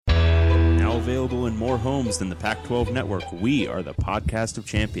available in more homes than the Pac-12 network, we are the podcast of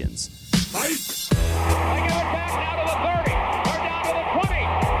champions. They give it back now to the 30, or down to the 20.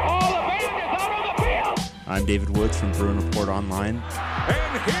 All the band is out on the field. I'm David Woods from Bruin Report Online.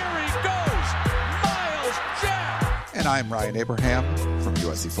 And here he goes, Miles Jack. And I'm Ryan Abraham from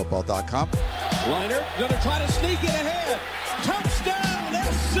USCFootball.com. Liner going to try to sneak it ahead. Touchdown,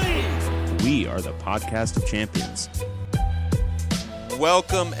 SC. We are the podcast of champions.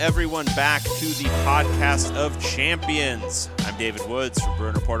 Welcome, everyone, back to the podcast of champions. I'm David Woods from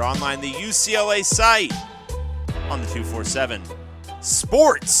Bruin Report Online, the UCLA site on the 247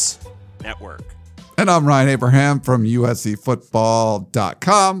 Sports Network. And I'm Ryan Abraham from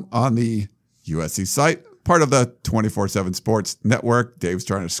USCFootball.com on the USC site, part of the 247 Sports Network. Dave's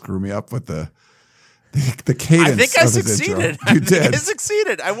trying to screw me up with the cadence. I think I of his succeeded. Intro. You did. I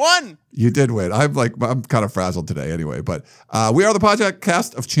succeeded. I won. You did win. I'm kind of frazzled today anyway, but we are the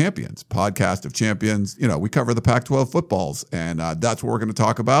podcast of champions. You know, we cover the Pac-12 footballs, and that's what we're going to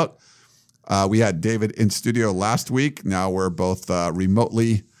talk about. We had David in studio last week. Now we're both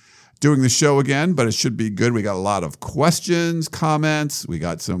remotely doing the show again, but it should be good. We got a lot of questions, comments. We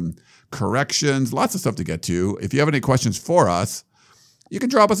got some corrections, lots of stuff to get to. If you have any questions for us, you can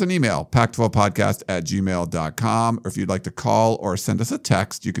drop us an email, pac12podcast@gmail.com. Or if you'd like to call or send us a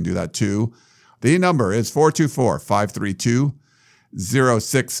text, you can do that too. The number is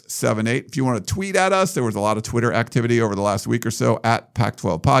 424-532-0678. If you want to tweet at us, there was a lot of Twitter activity over the last week or so at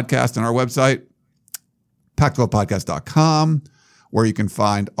Pac12 Podcast, and our website, pac12podcast.com, where you can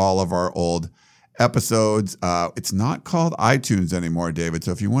find all of our old episodes. It's not called iTunes anymore, David.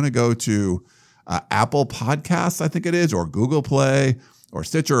 So if you want to go to Apple Podcasts, I think it is, or Google Play, or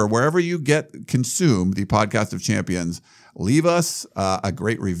Stitcher, or wherever you consume the podcast of champions, leave us a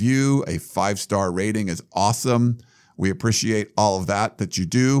great review. A 5-star rating is awesome. We appreciate all of that you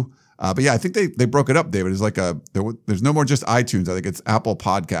do. But yeah, I think they broke it up, David. It's like there's no more just iTunes. I think it's Apple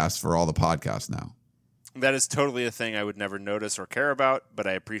Podcasts for all the podcasts now. That is totally a thing I would never notice or care about, but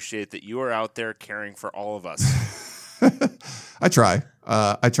I appreciate that you are out there caring for all of us. I try.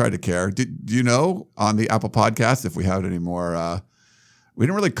 I try to care. Do you know on the Apple Podcast if we have any more? We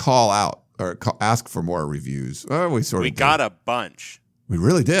didn't really call out or ask for more reviews. We got a bunch. We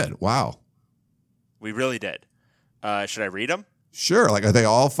really did. Wow. We really did. Should I read them? Sure. Like, are they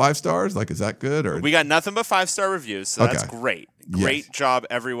all 5 stars? Like, is that good? Or we got nothing but 5-star reviews, so that's great. Great job,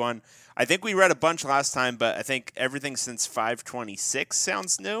 everyone. I think we read a bunch last time, but I think everything since 526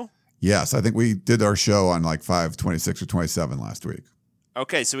 sounds new. Yes, I think we did our show on like 526 or 27 last week.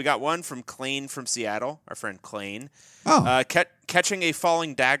 Okay, so we got one from Clane from Seattle, our friend Clane. Oh. Catching a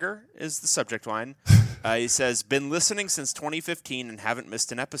falling dagger is the subject line. He says, been listening since 2015 and haven't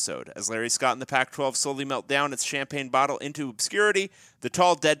missed an episode. As Larry Scott and the Pac-12 slowly melt down its champagne bottle into obscurity, the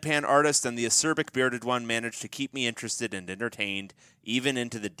tall deadpan artist and the acerbic bearded one managed to keep me interested and entertained, even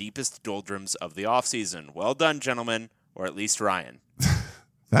into the deepest doldrums of the offseason. Well done, gentlemen, or at least Ryan.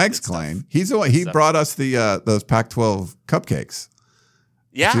 Thanks, Clane. He's the one. He brought us the those Pac-12 cupcakes.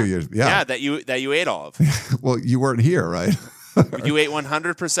 Yeah, 2 years. Yeah, that you ate all of. Well, you weren't here, right? You ate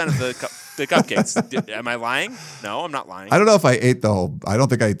 100% of the cupcakes. Am I lying? No, I'm not lying. I don't know if I ate the whole. I don't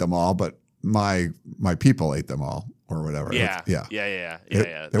think I ate them all, but my people ate them all or whatever. Yeah.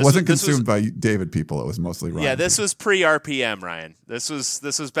 It wasn't consumed by David people. It was mostly Ryan. Yeah, this was pre-RPM, Ryan. This was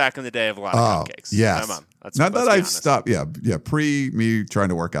back in the day of a lot of cupcakes. Yes. Come on. Not that I've stopped. Yeah. Pre me trying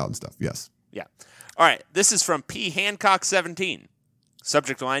to work out and stuff. Yes. Yeah. All right. This is from P. Hancock 17.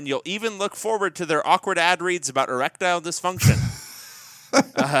 Subject line, you'll even look forward to their awkward ad reads about erectile dysfunction.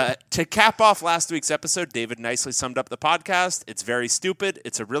 To cap off last week's episode, David nicely summed up the podcast. It's very stupid.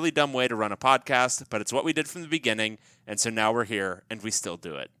 It's a really dumb way to run a podcast, but it's what we did from the beginning, and so now we're here, and we still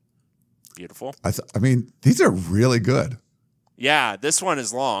do it. Beautiful. I mean, these are really good. Yeah, this one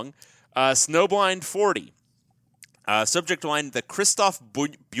is long. Snowblind 40. Subject line, the Christoph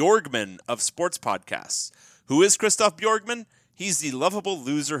Bjorgman of sports podcasts. Who is Christoph Bjorgman? He's the lovable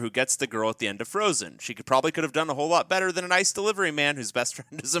loser who gets the girl at the end of Frozen. She could have done a whole lot better than a nice delivery man whose best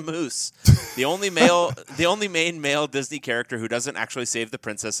friend is a moose. The only main male Disney character who doesn't actually save the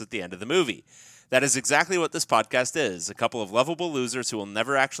princess at the end of the movie. That is exactly what this podcast is. A couple of lovable losers who will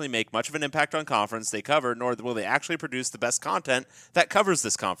never actually make much of an impact on conference they cover, nor will they actually produce the best content that covers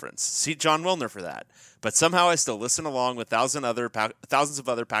this conference. See John Wilner for that. But somehow I still listen along with thousands of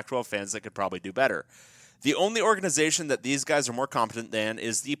other Pac-12 fans that could probably do better. The only organization that these guys are more competent than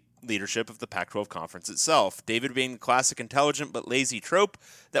is the leadership of the Pac-12 conference itself. David being the classic intelligent but lazy trope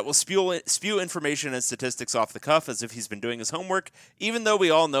that will spew information and statistics off the cuff as if he's been doing his homework, even though we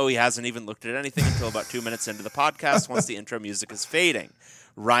all know he hasn't even looked at anything until about 2 minutes into the podcast once the intro music is fading.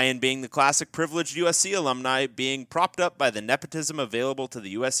 Ryan being the classic privileged USC alumni, being propped up by the nepotism available to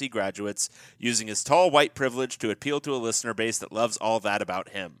the USC graduates, using his tall white privilege to appeal to a listener base that loves all that about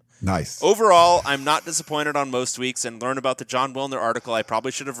him. Nice. Overall, I'm not disappointed on most weeks and learn about the John Wilner article I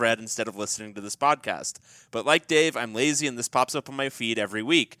probably should have read instead of listening to this podcast. But like Dave, I'm lazy and this pops up on my feed every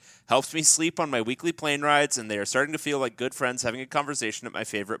week. Helps me sleep on my weekly plane rides, and they are starting to feel like good friends having a conversation at my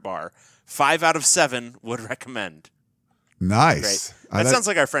favorite bar. 5 out of 7 would recommend. Nice. Great. That sounds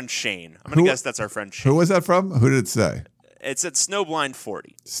like our friend Shane. I'm going to guess that's our friend Shane. Who was that from? Who did it say? It's at Snowblind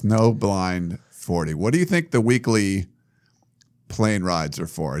 40. Snowblind 40. What do you think the weekly plane rides are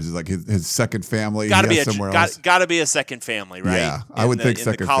for? Is it like his second family? Got to be somewhere else? Got to be a second family, right? Yeah, I would think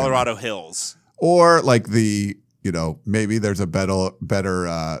second in the Colorado family. Hills. Or like maybe there's a better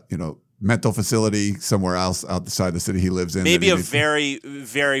mental facility somewhere else outside the city he lives in. Maybe a very,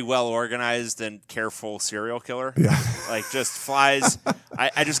 very well organized and careful serial killer. Yeah. Like just flies.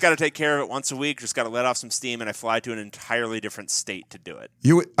 I just got to take care of it once a week. Just got to let off some steam, and I fly to an entirely different state to do it.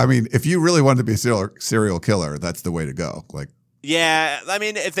 If you really wanted to be a serial killer, that's the way to go. Like, yeah, I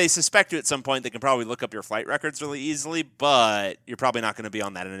mean, if they suspect you at some point, they can probably look up your flight records really easily, but you're probably not going to be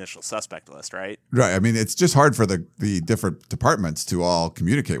on that initial suspect list, right? Right. I mean, it's just hard for the different departments to all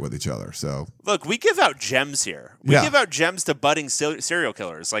communicate with each other. So look, we give out gems here. We give out gems to budding serial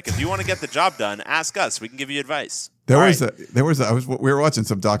killers. Like, if you want to get the job done, ask us. We can give you advice. We were watching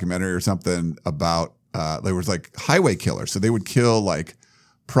some documentary or something about there was like highway killers. So they would kill like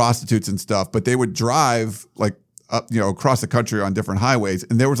prostitutes and stuff, but they would drive like up, across the country on different highways,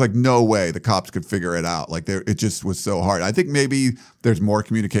 and there was like no way the cops could figure it out. Like it just was so hard. I think maybe there's more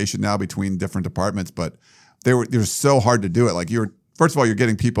communication now between different departments, but they're so hard to do it. Like first of all, you're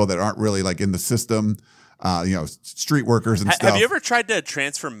getting people that aren't really like in the system, street workers and stuff. Have you ever tried to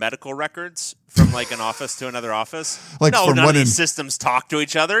transfer medical records from like an office to another office? Like no, none of these systems talk to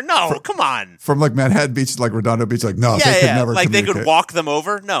each other. No, come on. From like Manhattan Beach to like Redondo Beach, like no, they could never like communicate. They could walk them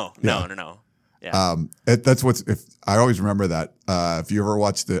over. No. Yeah. That's if I always remember that. If you ever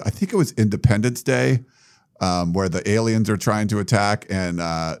watched I think it was Independence Day, where the aliens are trying to attack, and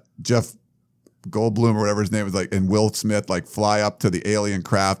Jeff Goldblum or whatever his name is, like, and Will Smith like fly up to the alien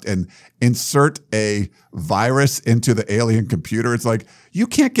craft and insert a virus into the alien computer. It's like, you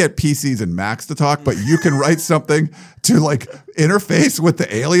can't get PCs and Macs to talk, but you can write something to like interface with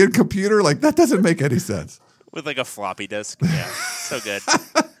the alien computer. Like, that doesn't make any sense. With like a floppy disk. Yeah. So good.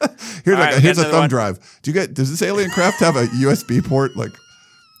 Here's a thumb drive. Does this alien craft have a USB port? Like,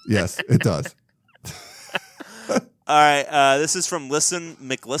 yes, it does. All right. This is from Listen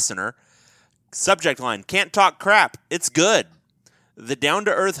McListener. Subject line: can't talk crap. It's good. The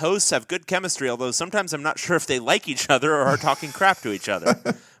down-to-earth hosts have good chemistry, although sometimes I'm not sure if they like each other or are talking crap to each other.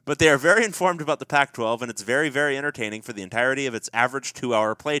 But they are very informed about the Pac-12, and it's very, very entertaining for the entirety of its average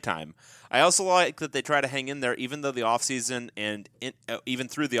 2-hour playtime. I also like that they try to hang in there even though the offseason and even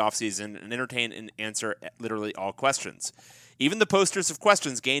through the offseason and entertain and answer literally all questions. Even the posters of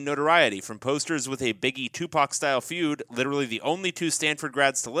questions gain notoriety, from posters with a Biggie Tupac-style feud, literally the only 2 Stanford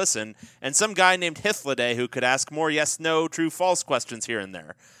grads to listen, and some guy named Hithliday who could ask more yes, no, true, false questions here and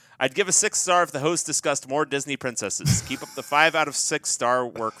there. I'd give a 6-star if the host discussed more Disney princesses. Keep up the 5 out of 6-star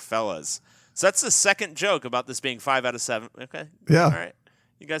work, fellas. So that's the second joke about this being 5 out of 7. Okay. Yeah. All right.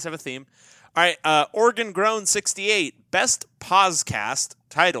 You guys have a theme. All right. Oregon Grown 68, best podcast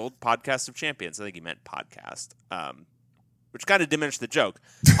titled Podcast of Champions. I think he meant podcast. Which kind of diminished the joke.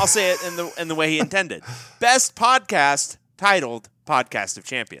 I'll say it in the way he intended. Best podcast titled Podcast of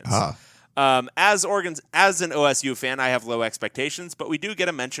Champions. As an OSU fan, I have low expectations, but we do get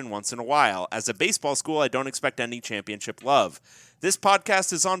a mention once in a while. As a baseball school, I don't expect any championship love. This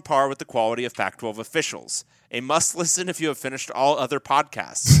podcast is on par with the quality of Pac-12 officials. A must listen if you have finished all other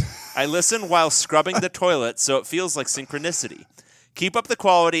podcasts. I listen while scrubbing the toilet, so it feels like synchronicity. Keep up the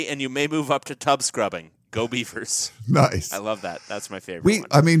quality, and you may move up to tub scrubbing. Go Beavers. Nice. I love that. That's my favorite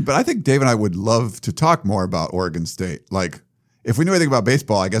one. But I think Dave and I would love to talk more about Oregon State. Like, if we knew anything about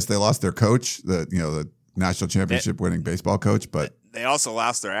baseball, I guess they lost their coach, the national championship winning baseball coach, but they also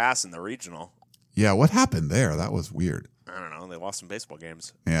lost their ass in the regional. Yeah, what happened there? That was weird. I don't know. They lost some baseball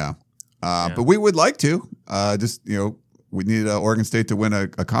games. Yeah. But we would like to. We need Oregon State to win a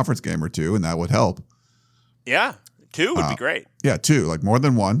conference game or 2, and that would help. Yeah. 2 would be great. Yeah, 2, like more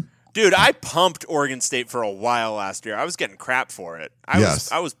than 1. Dude, I pumped Oregon State for a while last year. I was getting crap for it. I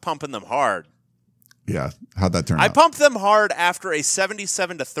was pumping them hard. Yeah. How'd that turn I out? pumped them hard after a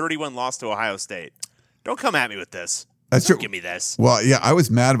 77-31 loss to Ohio State. Don't come at me with this. That's Don't true. give me this. Well, yeah, I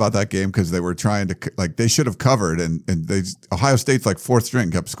was mad about that game because they were trying to, like, they should have covered, and Ohio State's like fourth string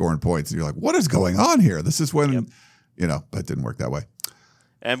kept scoring points, and you're like, what is going on here? This is when, but it didn't work that way.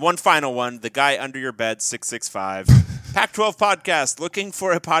 And one final one, the guy under your bed, 665. Pac-12 podcast, looking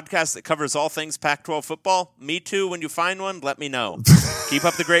for a podcast that covers all things Pac-12 football? Me too. When you find one, let me know. Keep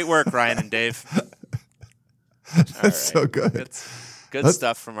up the great work, Ryan and Dave. That's so good. Good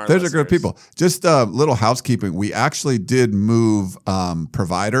stuff from our Those listeners. are good people. Just a little housekeeping. We actually did move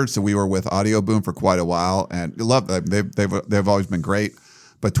provider, so we were with Audio Boom for quite a while, and we love them. They've always been great.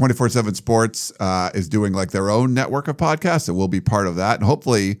 But 24/7 Sports is doing like their own network of podcasts, and we'll be part of that. And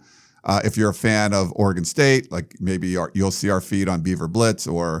hopefully, if you're a fan of Oregon State, like maybe you'll see our feed on Beaver Blitz,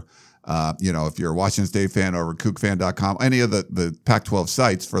 or if you're a Washington State fan over KookFan.com, any of the Pac-12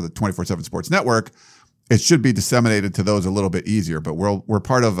 sites for the 24/7 Sports Network. It should be disseminated to those a little bit easier, but we're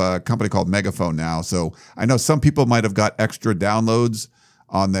part of a company called Megaphone now. So I know some people might have got extra downloads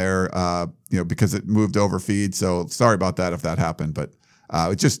on their, because it moved over feed. So sorry about that if that happened, but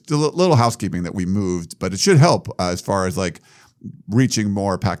it's just a little housekeeping that we moved, but it should help as far as like reaching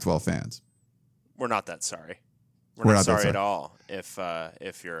more Pac-12 fans. We're not that sorry. We're not sorry at all if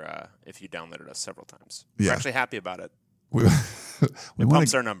you downloaded us several times. Yeah. We're actually happy about it. We It want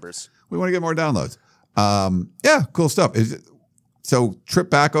pumps to our numbers. get more downloads. Cool stuff. So trip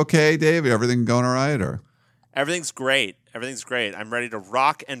back okay, Dave? Everything going all right, or? Everything's great. I'm ready to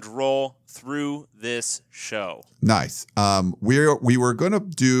rock and roll through this show. Nice. We were going to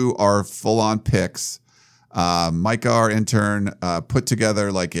do our full-on picks. Micah, our intern, put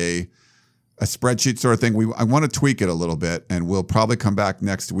together like a spreadsheet sort of thing. I want to tweak it a little bit, and we'll probably come back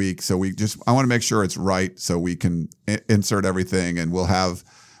next week. So I want to make sure it's right so we can insert everything, and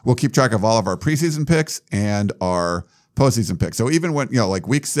we'll keep track of all of our preseason picks and our postseason picks. So even when, like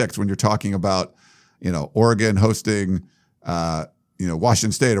week 6, when you're talking about, Oregon hosting,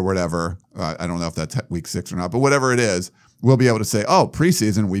 Washington State or whatever, I don't know if that's week 6 or not, but whatever it is, we'll be able to say, oh,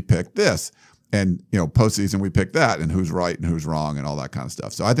 preseason, we picked this. And, postseason, we picked that, and who's right and who's wrong and all that kind of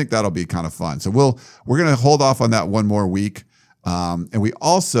stuff. So I think that'll be kind of fun. So we're going to hold off on that one more week. And we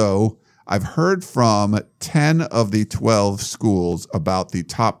also, I've heard from 10 of the 12 schools about the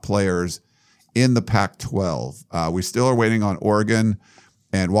top players in the Pac-12. We still are waiting on Oregon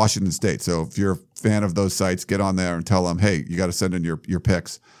and Washington State. So if you're a fan of those sites, get on there and tell them, hey, you got to send in your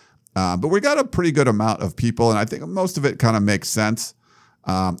picks. But we got a pretty good amount of people, and I think most of it kind of makes sense.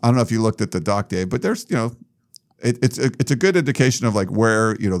 I don't know if you looked at the doc, Dave, but there's, it's a good indication of like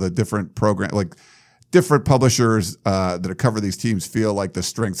where, the different program, like different publishers that cover these teams feel like the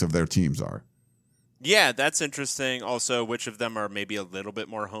strengths of their teams are. Yeah, that's interesting. Also, which of them are maybe a little bit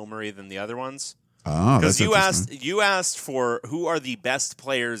more homery than the other ones? Oh, because you asked for who are the best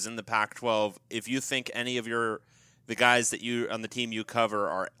players in the Pac-12. If you think any of the guys that you on the team you cover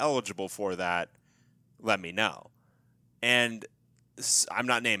are eligible for that, let me know. And I'm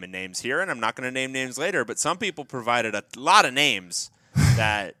not naming names here, and I'm not going to name names later, but some people provided a lot of names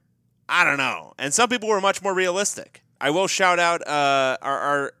that I don't know. And some people were much more realistic. I will shout out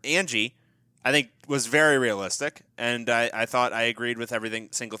our Angie, I think was very realistic, and I thought I agreed with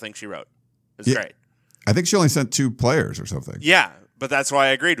single thing she wrote. It was great. I think she only sent 2 players or something. Yeah, but that's why I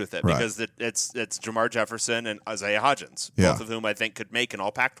agreed with it, right. Because it's Jamar Jefferson and Isaiah Hodgins, both of whom I think could make an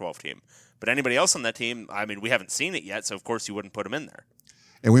all Pac-12 team. But anybody else on that team, I mean, we haven't seen it yet, so of course you wouldn't put them in there.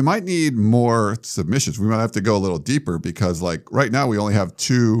 And we might need more submissions. We might have to go a little deeper because, like, right now we only have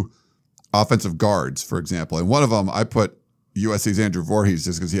 2 offensive guards, for example. And one of them, I put USC's Andrew Voorhees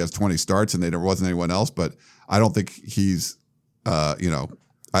just because he has 20 starts and there wasn't anyone else. But I don't think he's, there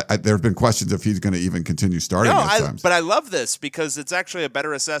have been questions if he's going to even continue starting at times. But I love this because it's actually a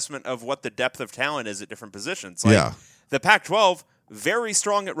better assessment of what the depth of talent is at different positions. Like, the Pac-12, very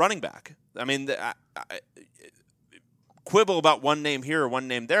strong at running back. I mean, quibble about one name here or one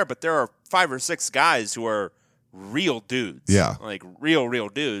name there, but there are 5 or 6 guys who are real dudes. Yeah, like real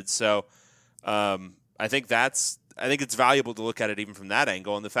dudes. So I think it's valuable to look at it even from that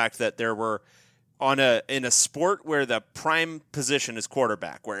angle, and the fact that there were in a sport where the prime position is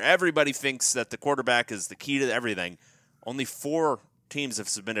quarterback, where everybody thinks that the quarterback is the key to everything. Only 4 teams have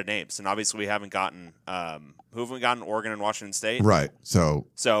submitted names, and obviously we haven't gotten who have we gotten? Oregon and Washington State, right? So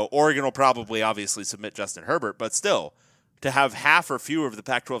Oregon will probably obviously submit Justin Herbert, but still, to have half or fewer of the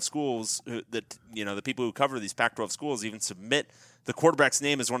Pac-12 schools the people who cover these Pac-12 schools even submit the quarterback's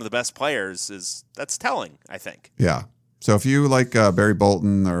name as one of the best players that's telling, I think. Yeah. So if you like Barry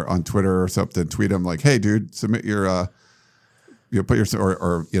Bolton or on Twitter or something, tweet him like, "Hey, dude, submit your put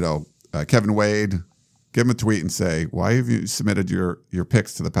your Kevin Wade." give him a tweet and say, why have you submitted your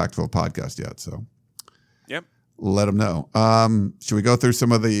picks to the Pac-12 podcast yet? So Yep. let him know. Should we go through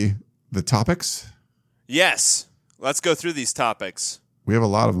some of the topics? Yes. Let's go through these topics. We have a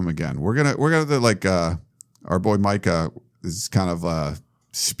lot of them again. We're gonna like our boy Micah is kind of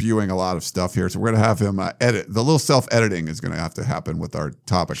spewing a lot of stuff here, so we're gonna have him edit. The little self-editing is gonna have to happen with our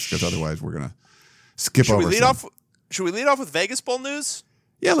topics because otherwise we're gonna skip over. Should we lead off with Vegas Bowl news?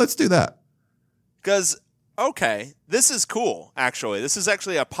 Yeah, let's do that. Because okay, this is cool. Actually, this is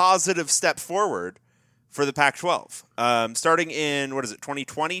actually a positive step forward for the Pac-12. Starting in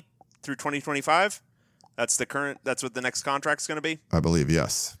 2020 through 2025. That's what the next contract's going to be. I believe,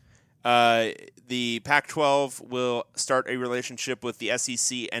 yes. The Pac-12 will start a relationship with the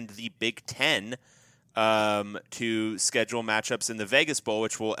SEC and the Big Ten to schedule matchups in the Vegas Bowl,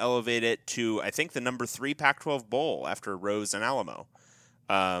 which will elevate it to, I think, the number 3 Pac-12 bowl after Rose and Alamo.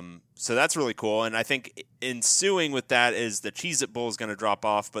 So that's really cool. And I think ensuing with that is the Cheez-It Bowl is going to drop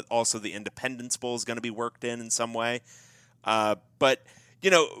off, but also the Independence Bowl is going to be worked in some way. But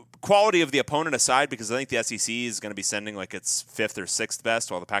quality of the opponent aside, because I think the SEC is going to be sending like its 5th or 6th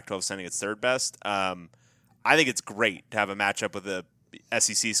best, while the Pac-12 is sending its 3rd best. I think it's great to have a matchup with a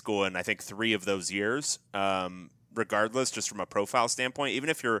SEC school in, I think, 3 of those years, regardless, just from a profile standpoint. Even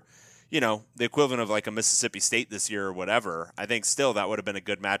if you're, the equivalent of like a Mississippi State this year or whatever, I think still that would have been a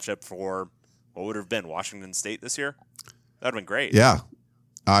good matchup for what would have been Washington State this year. That would have been great. Yeah.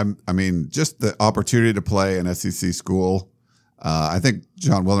 I mean, just the opportunity to play an SEC school. I think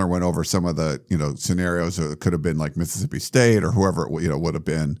John Wilner went over some of the, scenarios. It could have been like Mississippi State or whoever it would have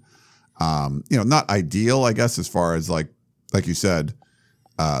been. Not ideal, I guess, as far as like you said,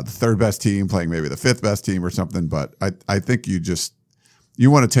 the 3rd best team playing maybe the 5th best team or something. But I think you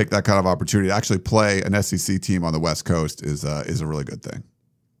want to take that kind of opportunity to actually play an SEC team on the West Coast is a really good thing.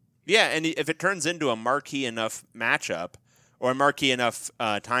 Yeah, and if it turns into a marquee enough matchup or a marquee enough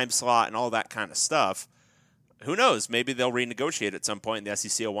time slot and all that kind of stuff, who knows? Maybe they'll renegotiate at some point, and the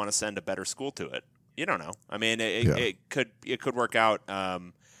SEC will want to send a better school to it. You don't know. I mean, it could work out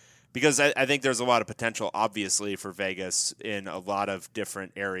because I think there's a lot of potential, obviously, for Vegas in a lot of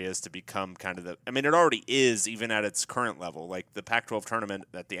different areas to become kind of I mean, it already is, even at its current level, like the Pac-12 tournament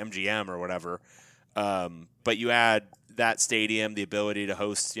at the MGM or whatever. But you add that stadium, the ability to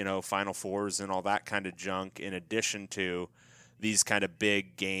host, Final Fours and all that kind of junk, in addition to these kind of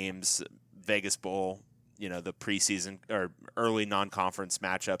big games, Vegas Bowl, the preseason or early non-conference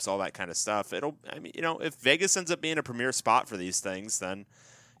matchups, all that kind of stuff. If Vegas ends up being a premier spot for these things, then,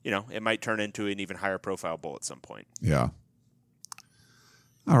 it might turn into an even higher profile bowl at some point. Yeah.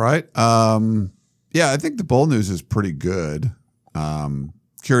 All right. I think the bowl news is pretty good.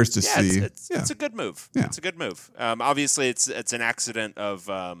 Curious to see. It's a good move. Yeah. It's a good move. Obviously, it's an accident of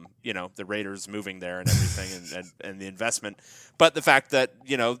the Raiders moving there and everything, and the investment. But the fact that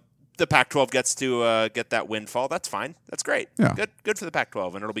the Pac-12 gets to get that windfall, that's fine. That's great. Yeah. Good for the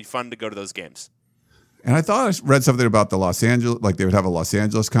Pac-12, and it'll be fun to go to those games. And I thought I read something about the Los Angeles, like they would have a Los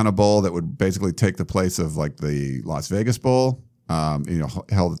Angeles kind of bowl that would basically take the place of like the Las Vegas Bowl,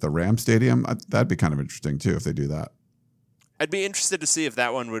 held at the Ram Stadium. That'd be kind of interesting too if they do that. I'd be interested to see if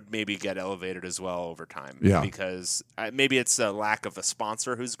that one would maybe get elevated as well over time. Yeah. Because maybe it's a lack of a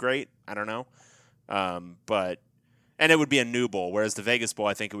sponsor who's great. I don't know. And it would be a new bowl, whereas the Vegas Bowl,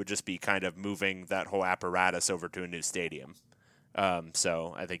 I think it would just be kind of moving that whole apparatus over to a new stadium.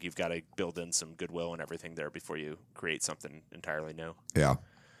 So I think you've got to build in some goodwill and everything there before you create something entirely new. Yeah.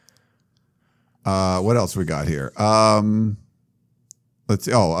 What else we got here? Let's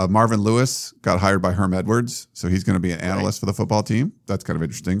see. Marvin Lewis got hired by Herm Edwards, so he's going to be an analyst for the football team. That's kind of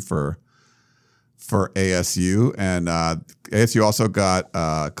interesting for ASU. And ASU also got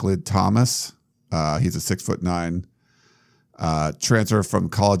Khalid Thomas. He's a 6'9" transfer from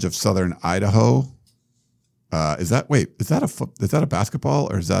College of Southern Idaho. Is that a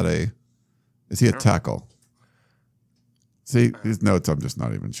basketball or is he a tackle? See, these notes I'm just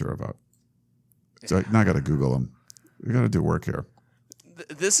not even sure about. So now I got to Google them. We got to do work here.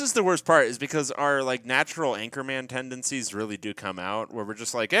 This is the worst part, is because our like natural anchorman tendencies really do come out, where we're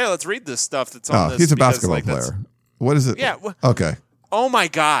just like, hey, let's read this stuff that's on this. He's a because, basketball player. What is it? Yeah. Okay. Oh my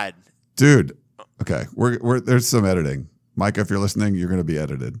God, dude. Okay, there's some editing. Micah, if you're listening, you're going to be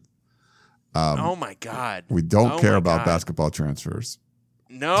edited. Oh my God. We don't care about basketball transfers.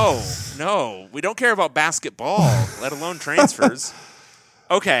 No, we don't care about basketball, let alone transfers.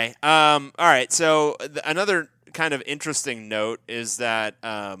 Okay. All right. So another kind of interesting note is that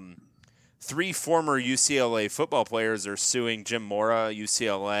 3 former UCLA football players are suing Jim Mora,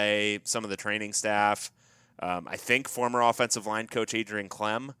 UCLA, some of the training staff. I think former offensive line coach Adrian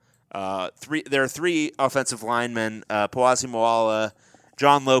Clem. There are three offensive linemen: Poasi Moala,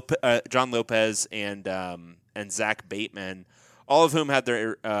 John Lopez, and Zach Bateman, all of whom had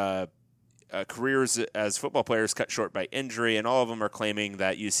their careers as football players cut short by injury, and all of them are claiming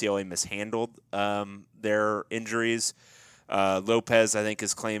that UCLA mishandled their injuries. Lopez, I think,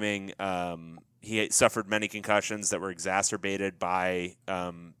 is claiming he suffered many concussions that were exacerbated by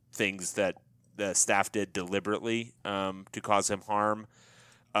things that the staff did deliberately to cause him harm,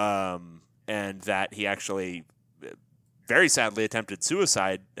 and that he actually very sadly attempted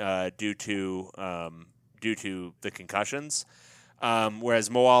suicide due to the concussions. Whereas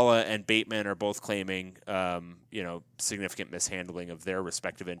Moala and Bateman are both claiming, significant mishandling of their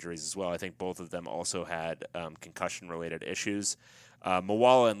respective injuries as well. I think both of them also had concussion-related issues.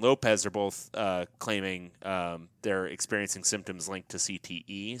 Moala and Lopez are both claiming they're experiencing symptoms linked to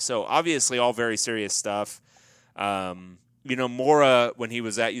CTE. So obviously, all very serious stuff. Mora, when he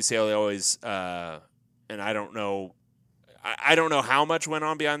was at UCLA, always, and I don't know how much went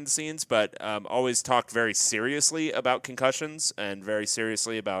on behind the scenes, but always talked very seriously about concussions and very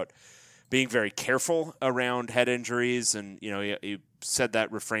seriously about being very careful around head injuries. And, he said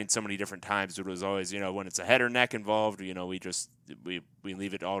that refrain so many different times. It was always, when it's a head or neck involved, we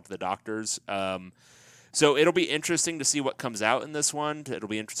leave it all to the doctors. So it'll be interesting to see what comes out in this one. It'll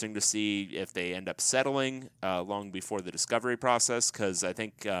be interesting to see if they end up settling long before the discovery process, because I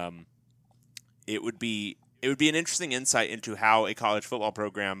think it would be an interesting insight into how a college football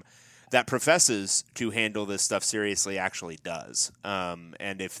program that professes to handle this stuff seriously actually does.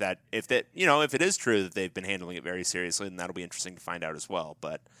 And if it is true that they've been handling it very seriously, then that'll be interesting to find out as well.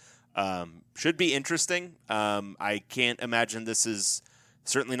 But should be interesting. I can't imagine this is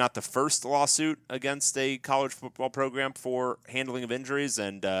certainly not the first lawsuit against a college football program for handling of injuries.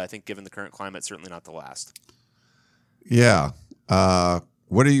 And I think given the current climate, certainly not the last. Yeah.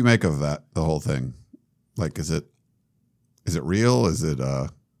 What do you make of that, the whole thing? Like, is it real? Is it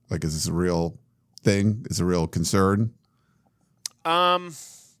is this a real thing? Is it a real concern?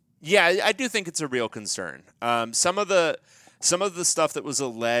 Yeah, I do think it's a real concern. Some of the stuff that was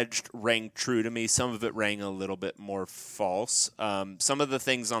alleged rang true to me. Some of it rang a little bit more false. Some of the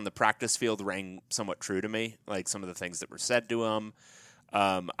things on the practice field rang somewhat true to me, like some of the things that were said to him.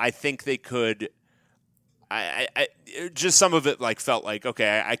 I think they could. I just some of it felt like,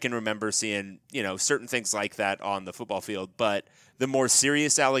 okay, I can remember seeing, certain things like that on the football field, but the more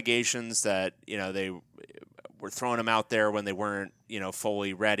serious allegations that, they were throwing them out there when they weren't,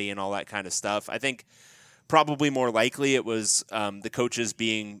 fully ready and all that kind of stuff. I think probably more likely it was the coaches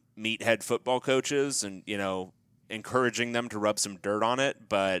being meathead football coaches and, encouraging them to rub some dirt on it.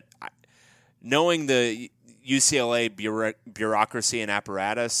 But knowing the UCLA bureaucracy and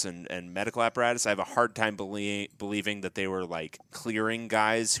apparatus and medical apparatus, I have a hard time believing that they were clearing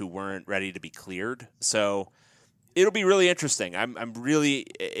guys who weren't ready to be cleared. So it'll be really interesting. I'm really,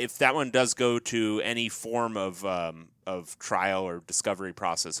 if that one does go to any form of trial or discovery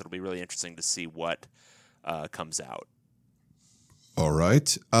process, it'll be really interesting to see what comes out. All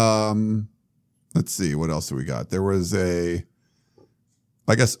right. Let's see. What else do we got? There was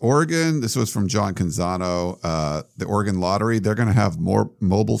I guess Oregon, this was from John Canzano, the Oregon Lottery, they're going to have more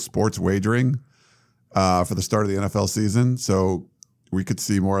mobile sports wagering for the start of the NFL season. So we could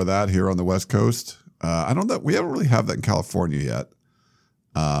see more of that here on the West Coast. I don't know. We haven't really have that in California yet,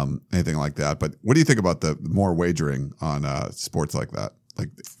 anything like that. But what do you think about the more wagering on sports like that, like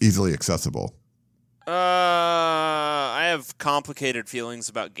easily accessible? I have complicated feelings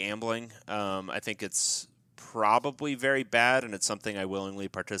about gambling. I think it's probably very bad, and it's something I willingly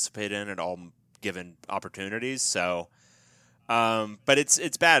participate in at all given opportunities. So, but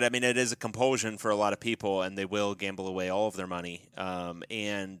it's bad. I mean, it is a compulsion for a lot of people, and they will gamble away all of their money.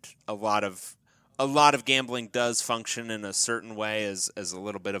 And a lot of gambling does function in a certain way as a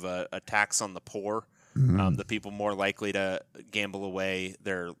little bit of a tax on the poor. Mm-hmm. The people more likely to gamble away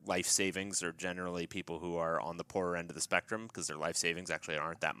their life savings are generally people who are on the poorer end of the spectrum because their life savings actually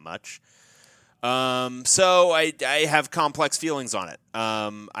aren't that much. So I have complex feelings on it.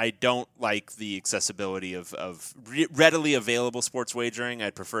 I don't like the accessibility of readily available sports wagering.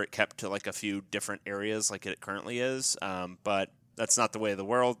 I'd prefer it kept to a few different areas like it currently is. But that's not the way of the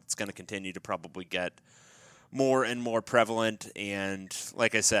world. It's going to continue to probably get more and more prevalent. And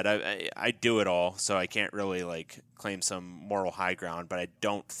like I said, I do it all, so I can't really claim some moral high ground, but I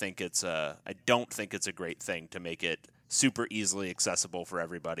don't think it's a great thing to make it super easily accessible for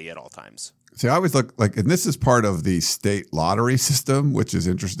everybody at all times. See, I always look and this is part of the state lottery system, which is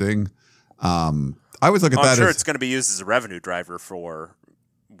interesting. I always look at that. I'm sure it's going to be used as a revenue driver for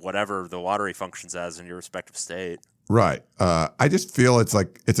whatever the lottery functions as in your respective state. Right. I just feel it's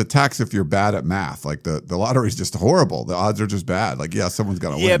a tax if you're bad at math. Like the lottery is just horrible. The odds are just bad. Like, yeah, someone's got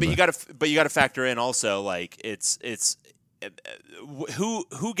to win. Yeah, but you got to factor in also like it's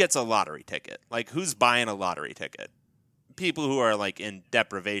who gets a lottery ticket? Like who's buying a lottery ticket? People who are like in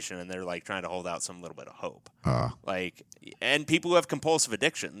deprivation and they're like trying to hold out some little bit of hope. Like, and people who have compulsive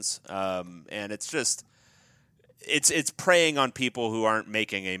addictions. And it's just it's preying on people who aren't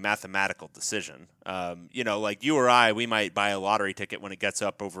making a mathematical decision. Like you or I, we might buy a lottery ticket when it gets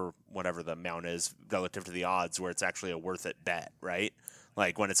up over whatever the amount is relative to the odds, where it's actually a worth it bet, right?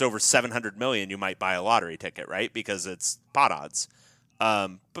 Like when it's over 700 million, you might buy a lottery ticket, right? Because it's pot odds.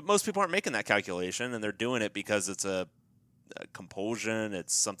 But most people aren't making that calculation, and they're doing it because it's a compulsion.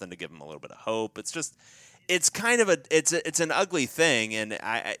 It's something to give them a little bit of hope. It's just, it's kind of it's an ugly thing. And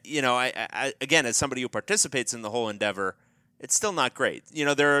I again, as somebody who participates in the whole endeavor, it's still not great.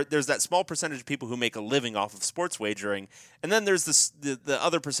 There's that small percentage of people who make a living off of sports wagering, and then there's the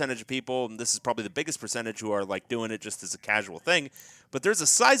other percentage of people, and this is probably the biggest percentage, who are like doing it just as a casual thing. But there's a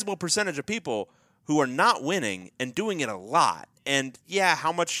sizable percentage of people who are not winning and doing it a lot. And yeah,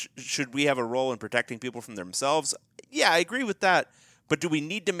 how much should we have a role in protecting people from themselves? Yeah, I agree with that. But do we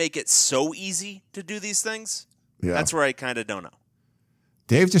need to make it so easy to do these things? Yeah. That's where I kind of don't know.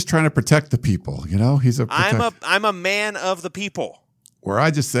 Dave's just trying to protect the people. He's I'm a man of the people. Where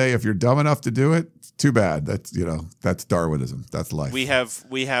I just say, if you're dumb enough to do it, too bad. That's Darwinism. That's life. We have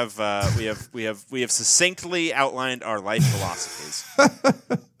succinctly outlined our life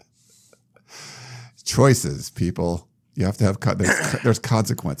philosophies. Choices, people. You have to have there's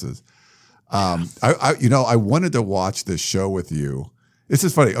consequences. I wanted to watch this show with you. This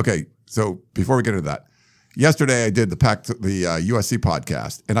is funny. Okay, so before we get into that, yesterday I did the USC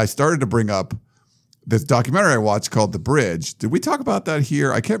podcast, and I started to bring up this documentary I watched called The Bridge. Did we talk about that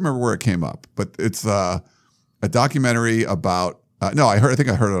here? I can't remember where it came up, but it's a documentary about. I think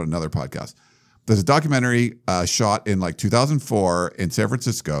I heard it on another podcast. There's a documentary shot in like 2004 in San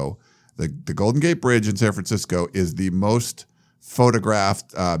Francisco. The Golden Gate Bridge in San Francisco is the most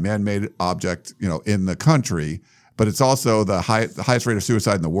photographed man-made object, in the country, but it's also the highest rate of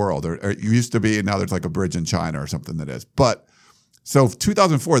suicide in the world. Or it used to be, and now there's like a bridge in China or something that is. But so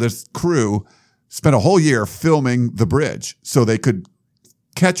 2004, this crew spent a whole year filming the bridge so they could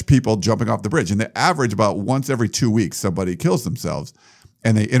catch people jumping off the bridge. And they average about once every 2 weeks, somebody kills themselves.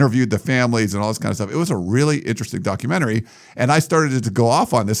 And they interviewed the families and all this kind of stuff. It was a really interesting documentary. And I started to go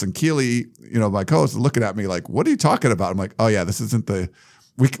off on this, and Keely, my co-host, is looking at me like, what are you talking about? I'm like, oh yeah, this isn't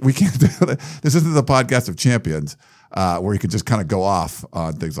we can't do that. This isn't the podcast of champions where you can just kind of go off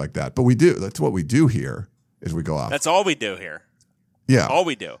on things like that. But we do. That's what we do here, is we go off. That's all we do here. Yeah. All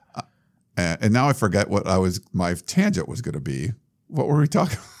we do. And now I forget what my tangent was going to be. What were we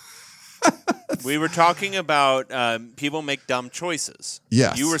talking about? We were talking about people make dumb choices.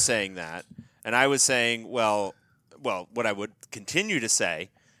 Yes. You were saying that. And I was saying, well, what I would continue to say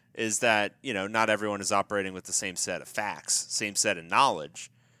is that, not everyone is operating with the same set of facts, same set of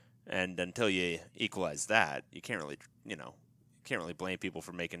knowledge. And until you equalize that, you can't really blame people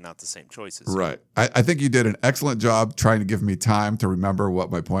for making not the same choices. Right. I think you did an excellent job trying to give me time to remember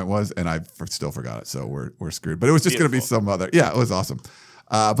what my point was, and I still forgot it. So we're screwed. But it was just going to be some other. Yeah, it was awesome.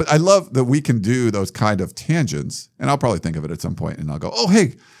 But I love that we can do those kind of tangents, and I'll probably think of it at some point, and I'll go, oh,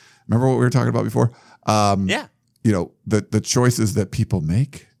 hey, remember what we were talking about before? Yeah. The choices that people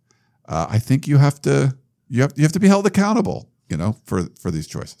make. I think you have to be held accountable, for these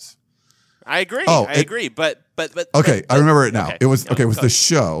choices. I agree. I agree. But okay, I remember it now. Okay. It was the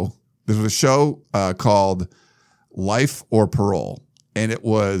show. This was a show called Life or Parole, and it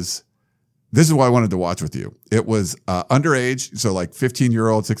was. This is why I wanted to watch with you. It was underage, so like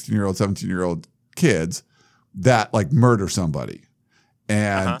 15-year-old, 16-year-old, 17-year-old kids that like murder somebody.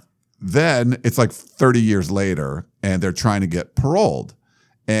 And then it's like 30 years later, and they're trying to get paroled.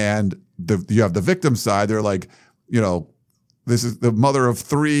 And you have the victim side. They're like, this is the mother of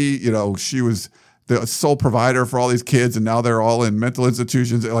three. She was the sole provider for all these kids, and now they're all in mental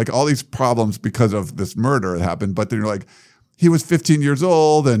institutions. Like all these problems because of this murder that happened. But then you're like, he was 15 years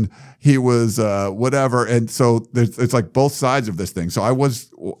old and he was whatever. And so it's like both sides of this thing. So I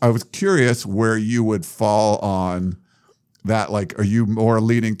was curious where you would fall on that. Like, are you more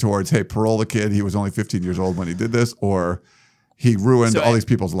leaning towards, hey, parole the kid, he was only 15 years old when he did this, or he ruined all these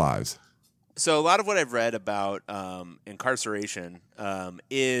people's lives? So a lot of what I've read about incarceration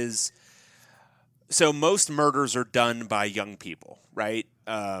is, so most murders are done by young people, right?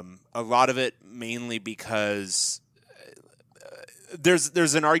 A lot of it mainly because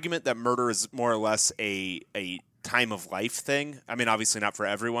there's an argument that murder is more or less a time of life thing. I mean, obviously not for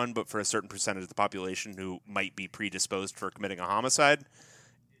everyone, but for a certain percentage of the population who might be predisposed for committing a homicide,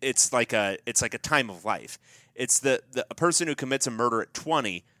 it's like a time of life. It's a person who commits a murder at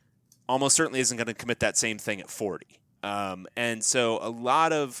 20 almost certainly isn't going to commit that same thing at 40. And so a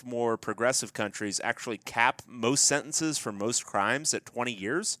lot of more progressive countries actually cap most sentences for most crimes at 20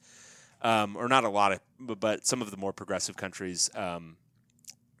 years. Or not a lot of, but some of the more progressive countries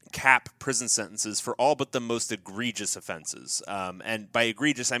cap prison sentences for all but the most egregious offenses. And by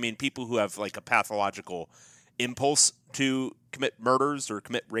egregious, I mean people who have like a pathological impulse to commit murders or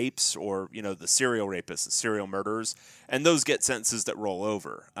commit rapes, or, you know, the serial rapists, the serial murderers, and those get sentences that roll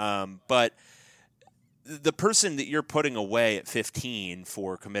over. But the person that you're putting away at 15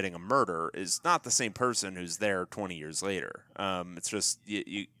 for committing a murder is not the same person who's there 20 years later. It's just,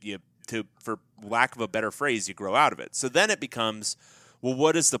 for lack of a better phrase, you grow out of it. So then it becomes, well,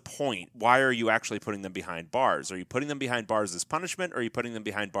 what is the point? Why are you actually putting them behind bars? Are you putting them behind bars as punishment, or are you putting them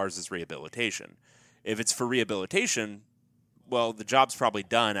behind bars as rehabilitation? If it's for rehabilitation, well, the job's probably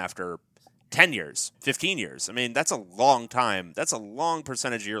done after 10 years, 15 years. I mean, that's a long time. That's a long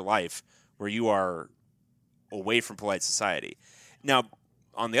percentage of your life where you are away from polite society. Now,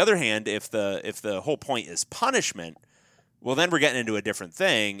 on the other hand, if the whole point is punishment, well, then we're getting into a different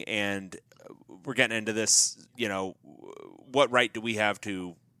thing, and we're getting into this, you know, what right do we have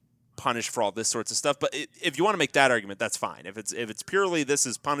to punish for all this sorts of stuff? But if you want to make that argument, that's fine. If it's purely this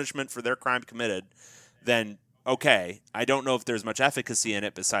is punishment for their crime committed, then okay. I don't know if there's much efficacy in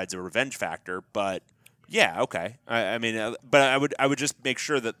it besides a revenge factor, but yeah, okay. I mean, but I would just make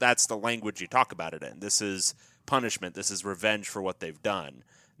sure that that's the language you talk about it in. This is punishment. This is revenge for what they've done,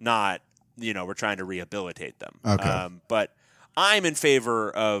 not, you know, we're trying to rehabilitate them. Okay. But I'm in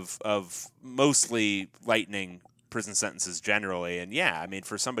favor of mostly lightening prison sentences generally. And yeah, I mean,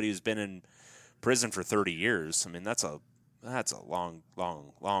 for somebody who's been in prison for 30 years, I mean, that's a long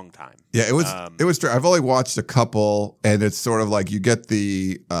time. Yeah, it was. I've only watched a couple, and it's sort of like you get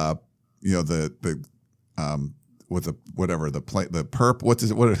the, you know, the with the whatever the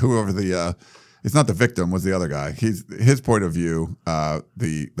perp. Whoever the it's not the victim, was the other guy. His point of view,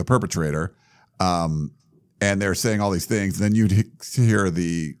 the perpetrator, and they're saying all these things. And then you'd hear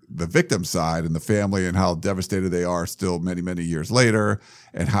the victim side and the family and how devastated they are still many years later,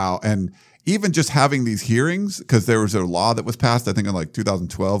 and even just having these hearings, because there was a law that was passed, I think in like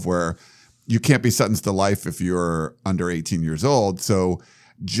 2012, where you can't be sentenced to life if you're under 18 years old. So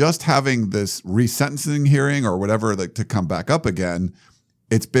just having this resentencing hearing or whatever to come back up again,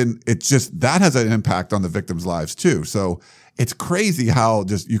 it's just that has an impact on the victims' lives too. So it's crazy how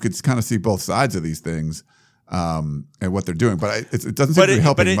just you could kind of see both sides of these things and what they're doing, but it doesn't seem to be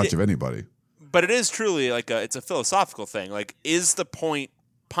helping much of anybody. But it is truly like it's a philosophical thing. Like, is the point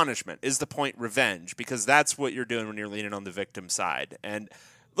punishment? Is the point revenge? Because that's what you're doing when you're leaning on the victim side. And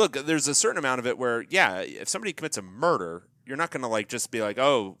look, there's a certain amount of it where, yeah, if somebody commits a murder, you're not going to like just be like,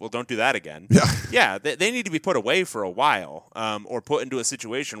 oh, well, don't do that again. Yeah, they need to be put away for a while, or put into a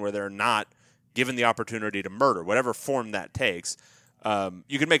situation where they're not given the opportunity to murder, whatever form that takes.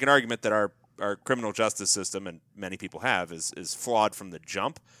 You can make an argument that our criminal justice system, and many people have, is flawed from the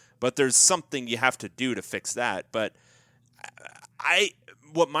jump. But there's something you have to do to fix that. But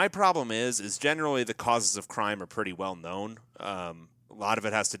what my problem is generally the causes of crime are pretty well known. A lot of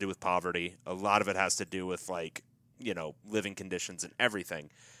it has to do with poverty. A lot of it has to do with, like, you know, living conditions and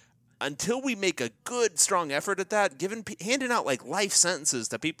everything. Until we make a good, strong effort at that, handing out like life sentences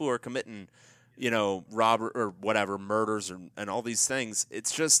to people who are committing, you know, murders and all these things,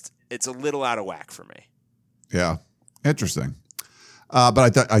 it's a little out of whack for me. Yeah, interesting.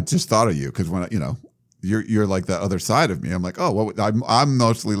 But I just thought of you because when you're like that other side of me. I'm like, oh, well, I'm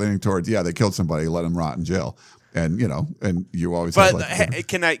mostly leaning towards, yeah, they killed somebody, let them rot in jail. And, you know, and you always have like, hey,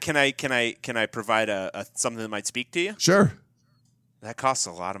 can I provide a something that might speak to you? Sure. That costs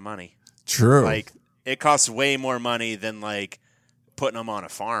a lot of money. True. Like, it costs way more money than like putting them on a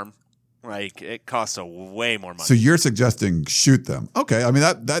farm. Like, it costs way more money. So you're suggesting shoot them. Okay. I mean,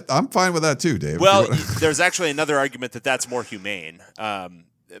 that I'm fine with that too, Dave. Well, there's actually another argument that's more humane.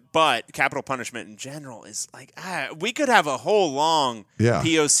 But capital punishment in general is like, we could have a whole long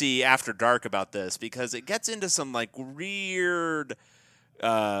POC after dark about this, because it gets into some like weird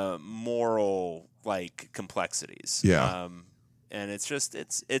moral like complexities. Yeah. And it's just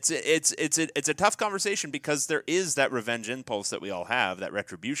it's a tough conversation, because there is that revenge impulse that we all have, that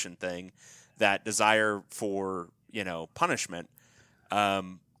retribution thing, that desire for, you know, punishment.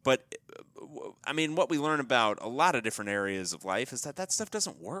 But I mean, what we learn about a lot of different areas of life is that stuff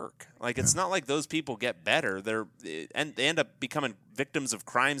doesn't work. Like, it's not like those people get better. They end up becoming victims of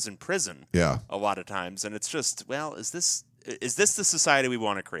crimes in prison. Yeah. A lot of times, and it's just, well, is this the society we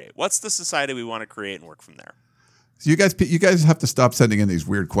want to create? What's the society we want to create and work from there? So you guys have to stop sending in these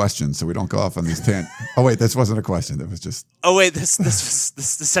weird questions so we don't go off on these Oh wait, this wasn't a question. That was just. Oh wait,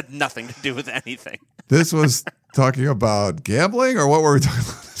 this had nothing to do with anything. This was talking about gambling, or what were we talking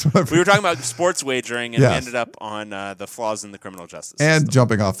about? We were talking about sports wagering, and Yes. we ended up on the flaws in the criminal justice and system.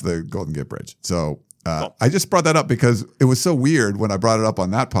 jumping off the Golden Gate Bridge. So Cool. I just brought that up because it was so weird when I brought it up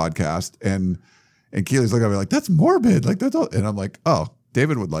on that podcast, and Keely's looking at me like, "That's morbid," like that's all. And I'm like, "Oh,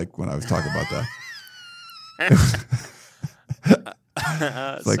 David would like when I was talking about that."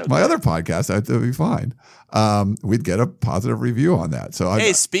 It's like my other podcast, that would be fine. We'd get a positive review on that. So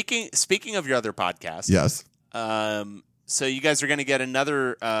Hey, speaking of your other podcast, yes, so you guys are going to get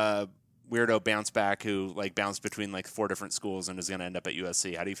another weirdo bounce back who like bounced between like 4 different schools and is going to end up at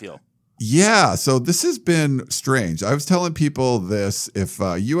USC. How do you feel? yeah. So this has been strange. I was telling people this: if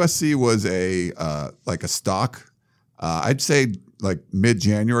USC was a like a stock, I'd say like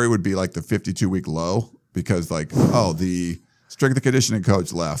mid-January would be like the 52-week low, because like, oh, the strength and conditioning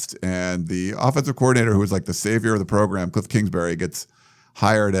coach left, and the offensive coordinator, who was like the savior of the program, Cliff Kingsbury, gets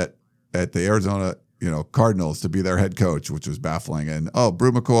hired at the Arizona Cardinals to be their head coach, which was baffling. And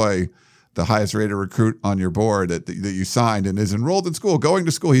Brew McCoy, the highest rated recruit on your board that you signed and is enrolled in school, going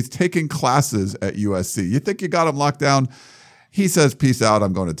to school. He's taking classes at USC. You think you got him locked down? He says, "Peace out,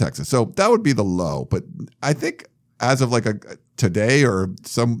 I'm going to Texas." So that would be the low. But I think as of like today or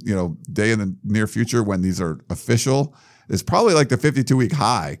some day in the near future when these are official, is probably like the 52-week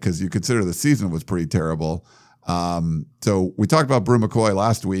high, because you consider the season was pretty terrible. So we talked about Brew McCoy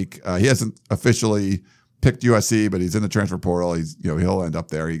last week. He hasn't officially picked USC, but he's in the transfer portal. He'll end up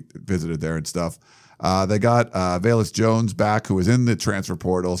there. He visited there and stuff. They got Velus Jones back, who was in the transfer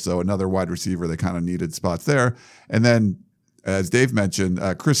portal, so another wide receiver. They kind of needed spots there. And then, as Dave mentioned,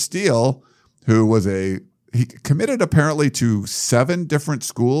 Chris Steele, who he committed apparently to 7 different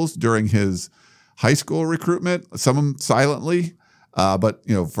schools during his high school recruitment, some of them silently, but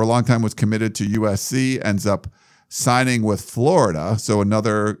for a long time was committed to USC, ends up signing with Florida. So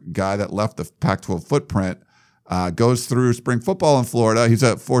another guy that left the Pac-12 footprint, goes through spring football in Florida. He's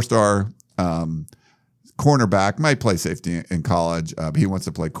a 4-star cornerback, might play safety in college, but he wants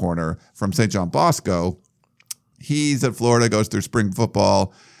to play corner, from St. John Bosco. He's at Florida, goes through spring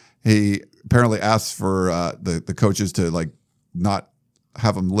football. He apparently asks for the coaches to like not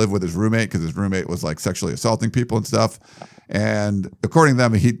have him live with his roommate, because his roommate was like sexually assaulting people and stuff. And according to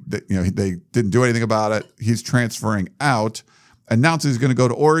them, they didn't do anything about it. He's transferring out, announces he's going to go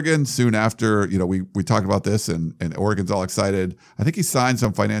to Oregon soon after. We talked about this, and Oregon's all excited. I think he signed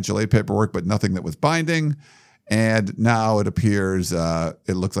some financial aid paperwork, but nothing that was binding. And now it appears,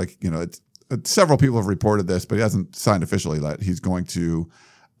 it looks like, several people have reported this, but he hasn't signed officially that he's going to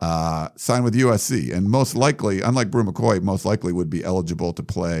sign with USC, and most likely, unlike Brew McCoy, most likely would be eligible to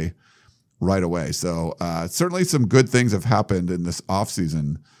play right away. So certainly some good things have happened in this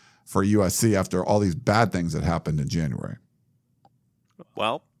offseason for USC after all these bad things that happened in January.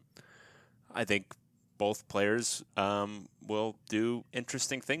 Well, I think both players will do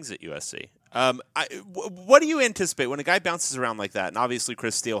interesting things at USC. What do you anticipate when a guy bounces around like that? And obviously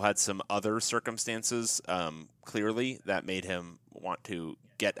Chris Steele had some other circumstances, clearly, that made him want to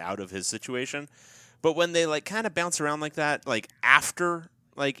get out of his situation. But when they like kind of bounce around like that, like after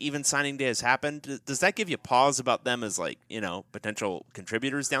like even signing day has happened, does that give you pause about them as like, potential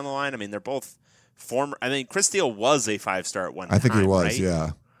contributors down the line? I mean, they're both Chris Steele was a 5-star at one time. I think he was, right?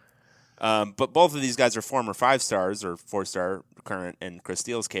 yeah. But both of these guys are former 5-stars or 4-star current in Chris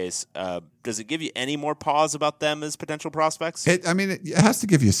Steele's case. Does it give you any more pause about them as potential prospects? It has to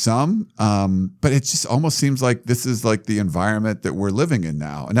give you some, but it just almost seems like this is like the environment that we're living in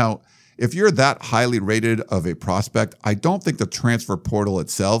now. Now, if you're that highly rated of a prospect, I don't think the transfer portal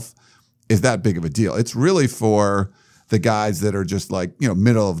itself is that big of a deal. It's really for the guys that are just like,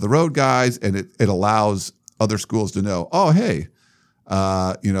 middle of the road guys, and it allows other schools to know, oh, hey,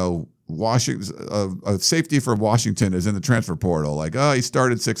 Washington, a safety from Washington is in the transfer portal. Like, oh, he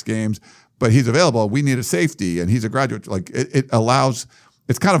started 6 games, but he's available. We need a safety, and he's a graduate. Like, it allows.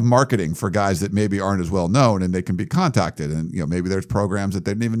 It's kind of marketing for guys that maybe aren't as well known, and they can be contacted. And maybe there's programs that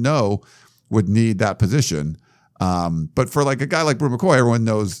they didn't even know would need that position. But for like a guy like Brew McCoy, everyone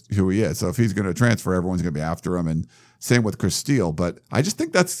knows who he is. So if he's going to transfer, everyone's going to be after him. And same with Chris Steele. But I just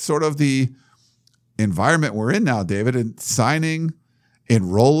think that's sort of the environment we're in now, David. And signing,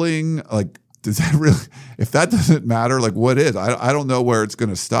 enrolling, like does that really, if that doesn't matter, like what is? I don't know where it's going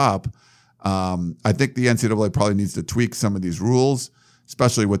to stop. I think the NCAA probably needs to tweak some of these rules,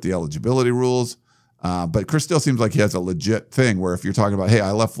 especially with the eligibility rules. But Chris still seems like he has a legit thing where if you're talking about, hey,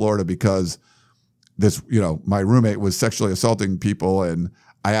 I left Florida because this, my roommate was sexually assaulting people and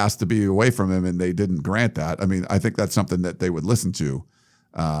I asked to be away from him and they didn't grant that. I mean, I think that's something that they would listen to.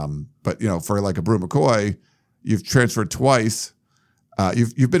 But for like a Brew McCoy, you've transferred twice.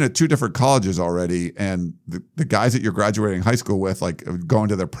 You've been at 2 different colleges already, and the guys that you're graduating high school with, like going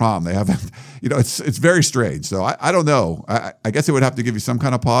to their prom, they haven't, it's very strange. So I don't know. I guess it would have to give you some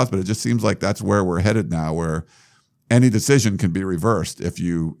kind of pause, but it just seems like that's where we're headed now, where any decision can be reversed. If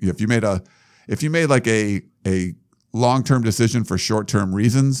you made like a long-term decision for short-term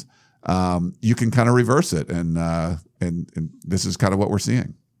reasons, you can kind of reverse it. And this is kind of what we're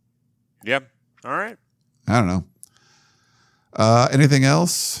seeing. Yep. All right. I don't know. Anything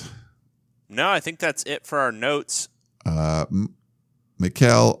else? No, I think that's it for our notes.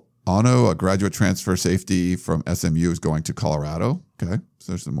 Mikhail Ono, a graduate transfer safety from SMU, is going to Colorado. Okay,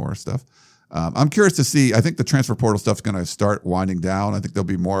 so there's some more stuff. I'm curious to see. I think the transfer portal stuff's going to start winding down. I think there'll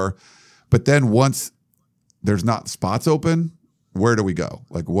be more. But then once there's not spots open, where do we go?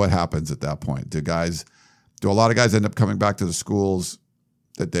 Like, what happens at that point? Do a lot of guys end up coming back to the schools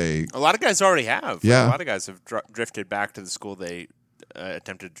that they... A lot of guys already have. Yeah. A lot of guys have drifted back to the school they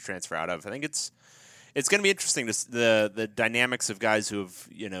attempted to transfer out of. I think it's going to be interesting to the dynamics of guys who have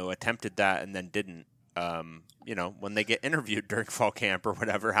attempted that and then didn't. When they get interviewed during fall camp or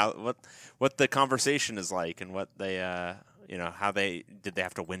whatever, what the conversation is like and what they how they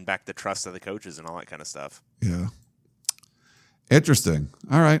have to win back the trust of the coaches and all that kind of stuff. Yeah. Interesting.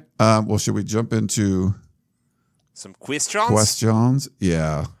 All right. Well, should we jump into some questions? Questions?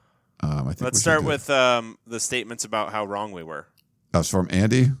 Yeah. I think let's start with the statements about how wrong we were. That's from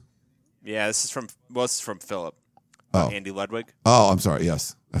Andy? Yeah, this is from Philip. Andy Ludwig. Oh, I'm sorry.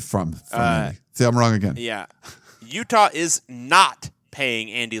 Yes. From Andy. See, I'm wrong again. Yeah. Utah is not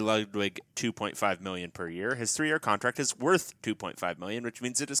paying Andy Ludwig $2.5 million per year. His 3-year contract is worth $2.5 million, which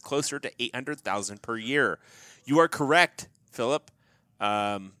means it is closer to $800,000 per year. You are correct, Philip.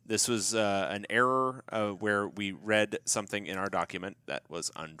 This was an error where we read something in our document that was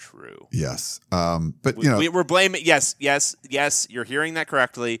untrue. Yes. But we're blaming. Yes. You're hearing that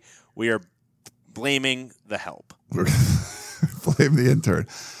correctly. We are blaming the help. Blame the intern.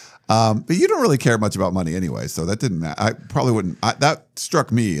 But you don't really care much about money anyway, so that didn't matter. I probably wouldn't. That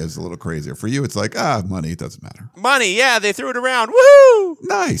struck me as a little crazier. For you, it's like, money, it doesn't matter. Money, yeah, they threw it around. Woo!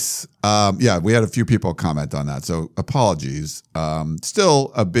 Nice. Yeah, we had a few people comment on that, so apologies.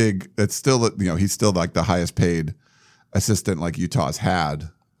 Still a big, it's still, he's still like the highest paid assistant like Utah's had,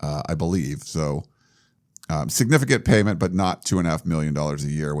 I believe. So significant payment, but not $2.5 million a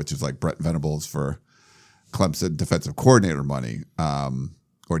year, which is like Brett Venables for Clemson defensive coordinator money.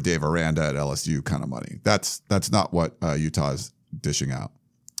 Or Dave Aranda at LSU kind of money. That's not what Utah's dishing out.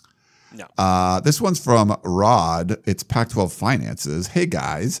 No. This one's from Rod. It's Pac-12 Finances. Hey,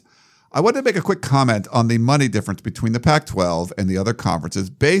 guys. I wanted to make a quick comment on the money difference between the Pac-12 and the other conferences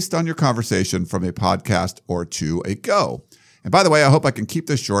based on your conversation from a podcast or two ago. And by the way, I hope I can keep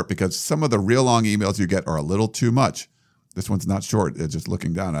this short because some of the real long emails you get are a little too much. This one's not short. It's just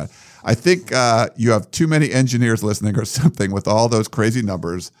looking down at it. I think you have too many engineers listening or something with all those crazy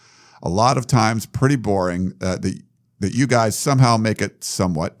numbers. A lot of times pretty boring that you guys somehow make it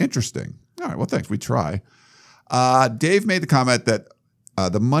somewhat interesting. All right. Well, thanks. We try. Dave made the comment that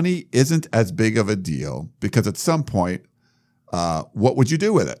the money isn't as big of a deal because at some point, what would you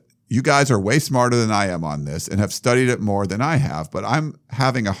do with it? You guys are way smarter than I am on this and have studied it more than I have, but I'm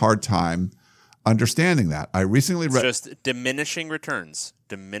having a hard time understanding that. I recently read just diminishing returns.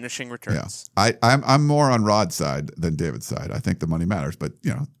 Yeah. I'm more on Rod's side than David's side. I think the money matters, but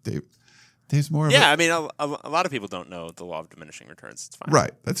Dave's more. Yeah, I mean, a lot of people don't know the law of diminishing returns. It's fine.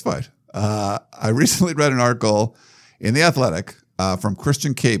 Right, that's fine. I recently read an article in The Athletic from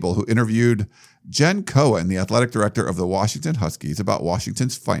Christian Cable, who interviewed Jen Cohen, the athletic director of the Washington Huskies, about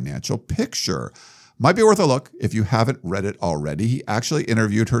Washington's financial picture. Might be worth a look if you haven't read it already. He actually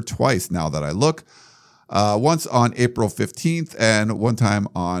interviewed her twice now that I look. Once on April 15th and one time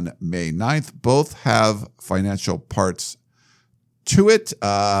on May 9th. Both have financial parts to it.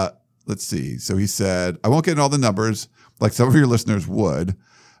 Let's see. So he said, I won't get into all the numbers like some of your listeners would,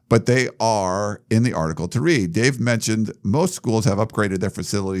 but they are in the article to read. Dave mentioned most schools have upgraded their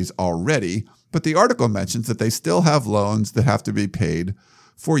facilities already, but the article mentions that they still have loans that have to be paid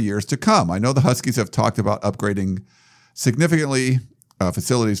for years to come. I know the Huskies have talked about upgrading significantly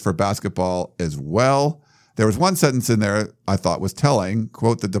facilities for basketball as well. There was one sentence in there I thought was telling,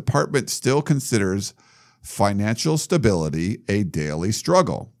 quote, "The department still considers financial stability a daily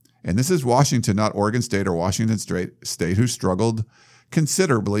struggle." And this is Washington, not Oregon State or Washington State, who struggled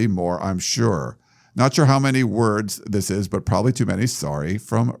considerably more, I'm sure. Not sure how many words this is, but probably too many. Sorry,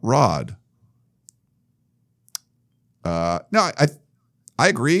 from Rod. No, I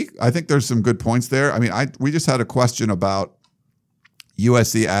agree. I think there's some good points there. I mean, we just had a question about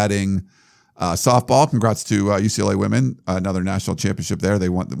USC adding softball. Congrats to UCLA women, another national championship there. They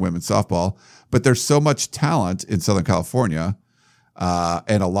won the women's softball. But there's so much talent in Southern California,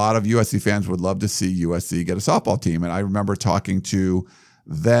 and a lot of USC fans would love to see USC get a softball team. And I remember talking to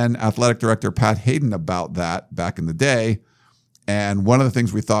then athletic director Pat Hayden about that back in the day. And one of the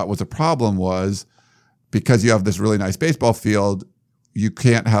things we thought was a problem was because you have this really nice baseball field, you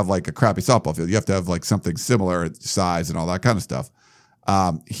can't have like a crappy softball field. You have to have like something similar size and all that kind of stuff.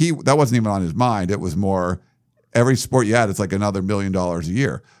 That wasn't even on his mind. It was more every sport you add, it's like another $1 million a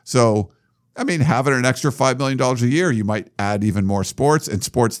year. So, I mean, having an extra $5 million a year, you might add even more sports and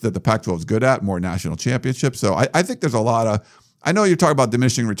sports that the Pac-12 is good at, more national championships. So I think there's a lot of, I know you're talking about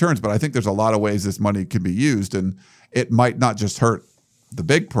diminishing returns, but I think there's a lot of ways this money can be used, and it might not just hurt the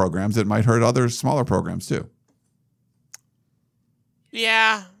big programs. It might hurt other smaller programs too.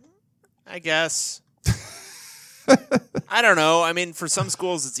 Yeah, I guess. I don't know. I mean, for some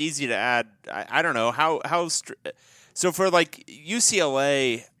schools, it's easy to add. I don't know so for like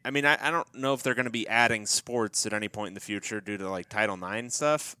UCLA, I mean, I don't know if they're going to be adding sports at any point in the future due to like Title IX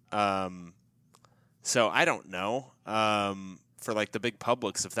stuff. So I don't know for like the big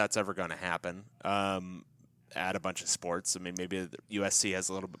publics if that's ever going to happen. Add a bunch of sports. I mean, maybe USC has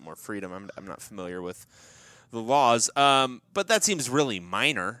a little bit more freedom. I'm not familiar with the laws, but that seems really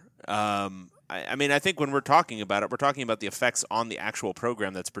minor. I mean, I think when we're talking about it, we're talking about the effects on the actual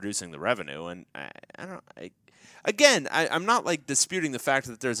program that's producing the revenue. And I'm not like disputing the fact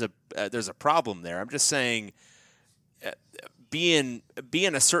that there's a problem there. I'm just saying being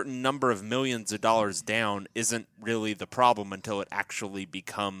a certain number of millions of dollars down isn't really the problem until it actually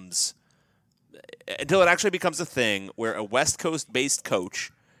becomes a thing where a West Coast-based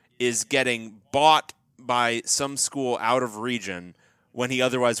coach is getting bought by some school out of region when he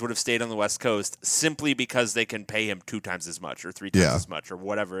otherwise would have stayed on the West Coast simply because they can pay him 2 times as much or 3 times as much or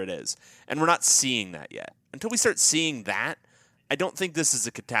whatever it is. And we're not seeing that yet. Until we start seeing that, I don't think this is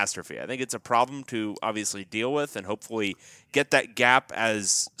a catastrophe. I think it's a problem to obviously deal with and hopefully get that gap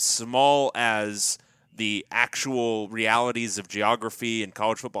as small as the actual realities of geography and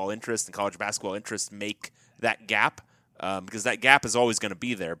college football interest and college basketball interest make that gap, because that gap is always going to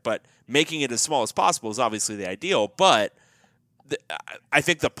be there. But making it as small as possible is obviously the ideal. But I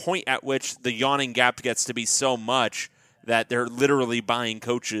think the point at which the yawning gap gets to be so much that they're literally buying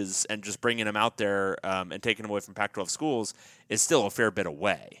coaches and just bringing them out there and taking them away from Pac-12 schools is still a fair bit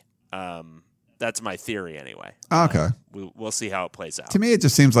away. That's my theory anyway. Okay. We'll see how it plays out. To me, it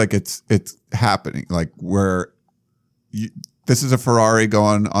just seems like it's happening, like where this is a Ferrari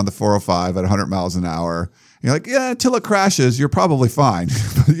going on the 405 at 100 miles an hour. You're like, yeah, until it crashes, you're probably fine.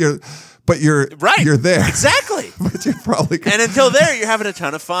 But you're right. You're there. Exactly. But you're probably and until there, you're having a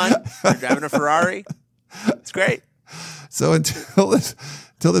ton of fun. You're driving a Ferrari. It's great. So until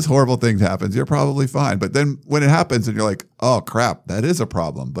this horrible thing happens, you're probably fine. But then when it happens and you're like, oh crap, that is a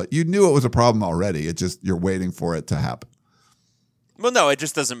problem. But you knew it was a problem already. It just, you're waiting for it to happen. Well, no, it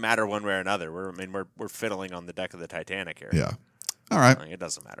just doesn't matter one way or another. We're fiddling on the deck of the Titanic here. Yeah. All right. It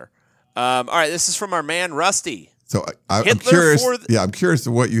doesn't matter. All right, this is from our man Rusty. So I'm curious. I'm curious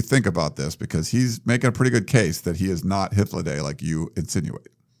to what you think about this, because he's making a pretty good case that he is not Hitler Day like you insinuate.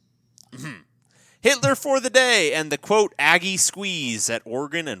 Mm-hmm. Hitler for the day and the, quote, Aggie squeeze at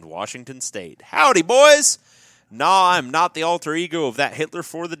Oregon and Washington State. Howdy, boys. Nah, I'm not the alter ego of that Hitler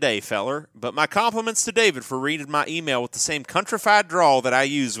for the day feller, but my compliments to David for reading my email with the same countrified drawl that I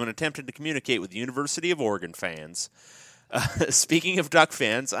use when attempting to communicate with University of Oregon fans. Speaking of Duck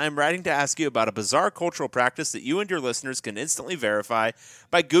fans, I am writing to ask you about a bizarre cultural practice that you and your listeners can instantly verify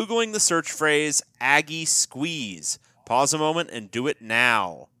by Googling the search phrase Aggie squeeze. Pause a moment and do it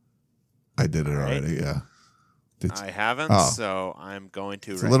now. I did it already, yeah. I haven't, so I'm going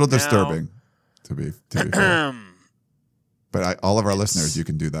to. It's a little disturbing, to be fair. But all of our listeners, you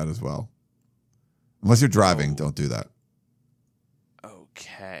can do that as well. Unless you're driving, don't do that.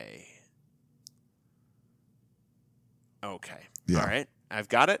 Okay. Yeah. All right. I've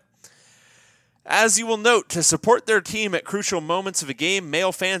got it. As you will note, to support their team at crucial moments of a game,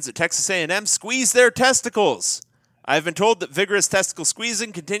 male fans at Texas A&M squeeze their testicles. I have been told that vigorous testicle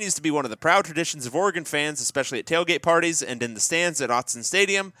squeezing continues to be one of the proud traditions of Oregon fans, especially at tailgate parties and in the stands at Autzen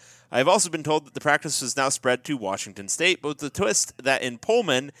Stadium. I have also been told that the practice is now spread to Washington State, but with the twist that in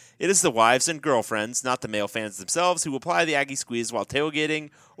Pullman, it is the wives and girlfriends, not the male fans themselves, who apply the Aggie squeeze while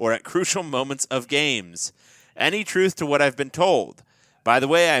tailgating or at crucial moments of games. Any truth to what I've been told? By the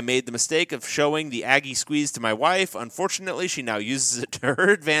way, I made the mistake of showing the Aggie squeeze to my wife. Unfortunately, she now uses it to her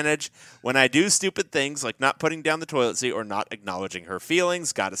advantage when I do stupid things like not putting down the toilet seat or not acknowledging her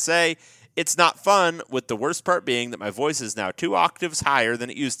feelings. Gotta say, it's not fun, with the worst part being that my voice is now 2 octaves higher than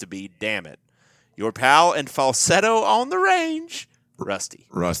it used to be. Damn it. Your pal and falsetto on the range, Rusty.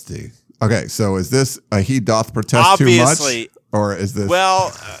 Rusty. Okay, so is this a he doth protest Obviously, too much? Or is this...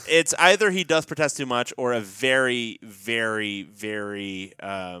 Well, it's either he doth protest too much or a very, very, very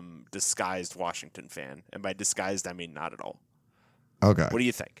disguised Washington fan. And by disguised, I mean not at all. Okay. What do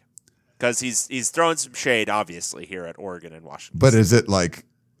you think? Because he's throwing some shade, obviously, here at Oregon and Washington. But is it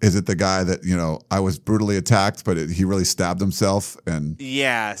the guy that, I was brutally attacked, but he really stabbed himself? And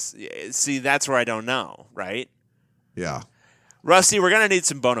Yes. See, that's where I don't know, right? yeah. Rusty, we're going to need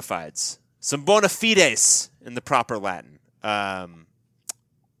some bona fides. Some bona fides in the proper Latin. How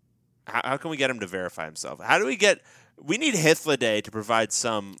can we get him to verify himself? How do we get... We need Hithliday to provide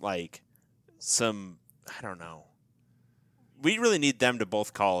some, I don't know. We really need them to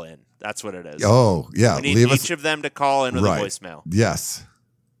both call in. That's what it is. Oh, yeah. We need each of them to call in with a voicemail. Yes.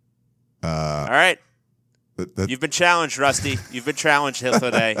 All right. You've been challenged, Rusty. You've been challenged,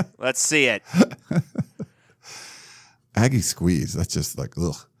 Hithliday. Let's see it. Aggie squeeze. That's just like,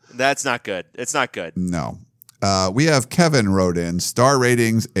 ugh. That's not good. It's not good. No. We have Kevin wrote in star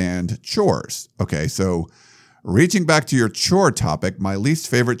ratings and chores. Okay, so reaching back to your chore topic, my least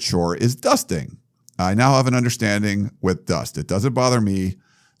favorite chore is dusting. I now have an understanding with dust. It doesn't bother me,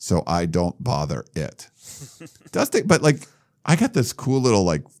 so I don't bother it. Dusting, but I got this cool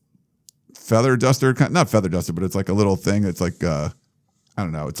little feather duster, not feather duster, but it's like a little thing. It's like, I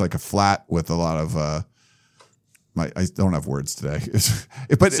don't know. It's like a flat with a lot of, I don't have words today.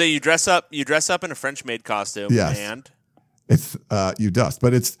 So you dress up in a French maid costume, yes. And it's you dust,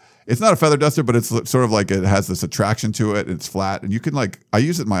 but it's not a feather duster, but it's sort of like it has this attraction to it. It's flat, and you can I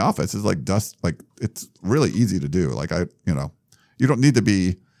use it in my office. It's like dust, it's really easy to do. You don't need to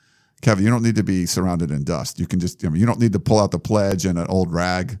be, Kevin. You don't need to be surrounded in dust. You can just, you don't need to pull out the pledge and an old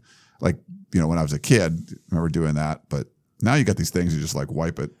rag, when I was a kid. I remember doing that, but now you got these things. You just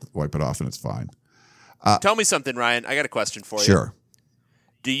wipe it off, and it's fine. Tell me something, Ryan. I got a question for you. Sure.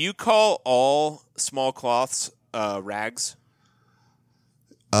 Do you call all small cloths rags?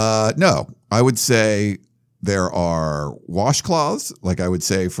 No. I would say there are washcloths. I would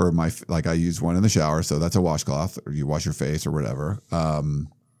say for my, I use one in the shower, so that's a washcloth, or you wash your face or whatever.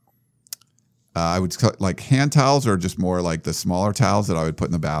 I would hand towels are just more like the smaller towels that I would put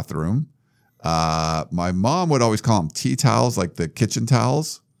in the bathroom. My mom would always call them tea towels, like the kitchen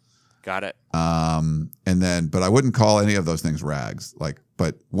towels. Got it. But I wouldn't call any of those things rags.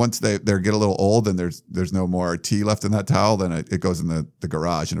 But once they get a little old and there's no more tea left in that towel, then it goes in the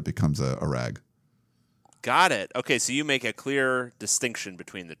garage and it becomes a rag. Got it. Okay, so you make a clear distinction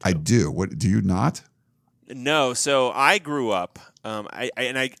between the two. I do. What do you not? No. So I grew up.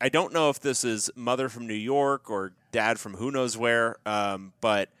 I don't know if this is mother from New York or dad from who knows where.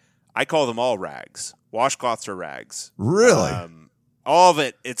 But I call them all rags. Washcloths are rags. Really? All of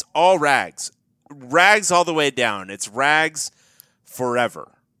it. It's all rags. Rags all the way down. It's rags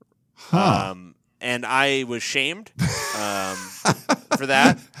forever. Huh. And I was shamed for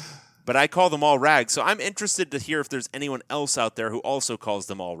that. But I call them all rags. So I'm interested to hear if there's anyone else out there who also calls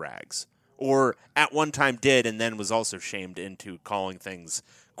them all rags. Or at one time did and then was also shamed into calling things,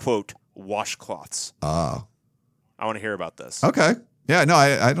 quote, washcloths. I want to hear about this. Okay. Yeah, no,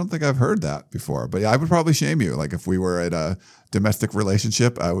 I don't think I've heard that before. But yeah, I would probably shame you. If we were at a domestic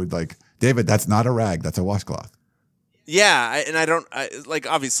relationship, I would David, that's not a rag. That's a washcloth. Yeah,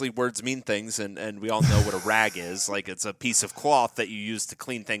 obviously words mean things, and we all know what a rag is. It's a piece of cloth that you use to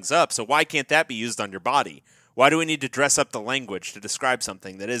clean things up. So why can't that be used on your body? Why do we need to dress up the language to describe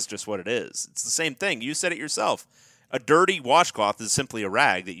something that is just what it is? It's the same thing. You said it yourself. A dirty washcloth is simply a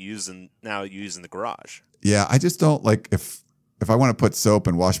rag that you use in the garage. Yeah, I just don't if I want to put soap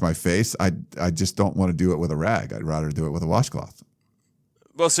and wash my face, I just don't want to do it with a rag. I'd rather do it with a washcloth.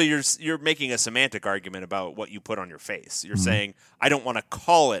 Well, so you're making a semantic argument about what you put on your face. You're saying I don't want to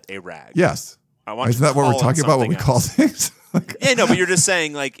call it a rag. Yes. I want. Isn't that what we're talking about? What we call things? Yeah, no, but you're just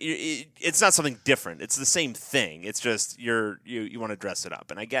saying it's not something different. It's the same thing. It's just you want to dress it up,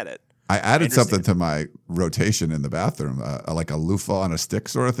 and I get it. I added something to my rotation in the bathroom, like a loofah on a stick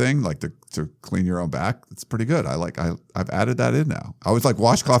sort of thing, to clean your own back. It's pretty good. I've added that in now. I was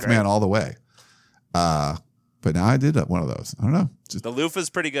washcloth man all the way. But now I did one of those. I don't know. The loofah's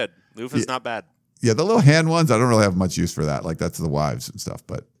pretty good. Loofah's not bad. Yeah, the little hand ones, I don't really have much use for that. Like that's the wives and stuff.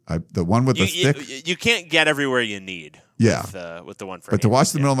 But the one with the stick, you can't get everywhere you need. Yeah. With the one for. But to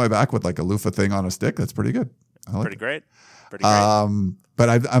wash the middle of my back with like a loofah thing on a stick, that's pretty good. I like pretty it. great. Pretty great.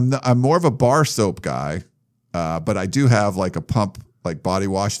 But I'm more of a bar soap guy. But I do have like a pump, like body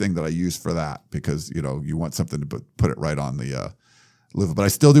wash thing that I use for that because you want something to put it right on the loofah. But I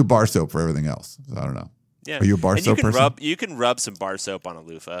still do bar soap for everything else. So I don't know. Yeah. Are you a bar soap person? You can rub some bar soap on a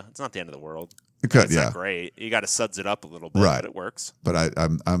loofah. It's not the end of the world. You could, it's not great. You got to suds it up a little bit, right. But it works. But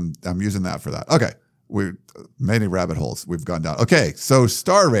I'm using that for that. Okay, we many rabbit holes we've gone down. Okay, so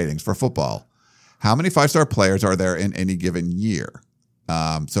star ratings for football. How many 5-star players are there in any given year?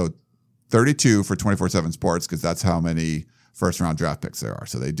 So 32 for 24/7 Sports because that's how many first-round draft picks there are.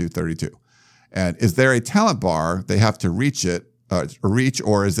 So they do 32. And is there a talent bar they have to reach,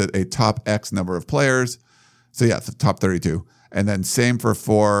 or is it a top X number of players? So yeah, the top 32. And then same for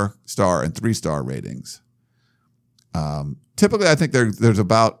 4-star and 3-star ratings. Typically, I think there's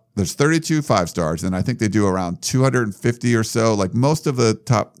 32 5-stars, and I think they do around 250 or so. Like most of the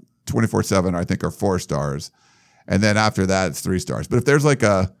top 24/7, I think are 4-stars, and then after that, it's 3-stars. But if there's like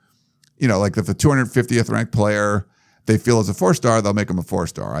like if the 250th ranked player they feel is a 4-star, they'll make them a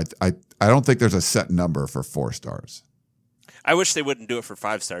 4-star. I don't think there's a set number for 4-stars. I wish they wouldn't do it for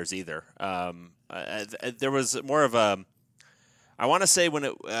 5-stars either. There was more of a. I want to say when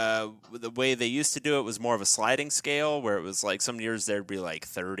the way they used to do it was more of a sliding scale where it was like some years there'd be like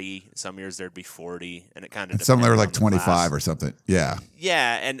 30, some years there'd be 40, and it kind of some were like 25 class. or something. Yeah.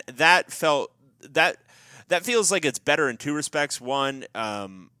 Yeah, and that feels like it's better in two respects. One,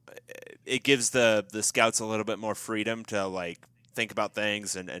 it gives the scouts a little bit more freedom to like think about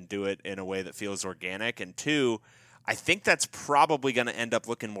things and do it in a way that feels organic. And two, I think that's probably going to end up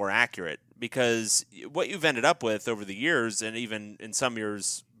looking more accurate because what you've ended up with over the years, and even in some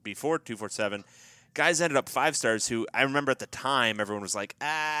years before 247, guys ended up 5-stars who I remember at the time everyone was like,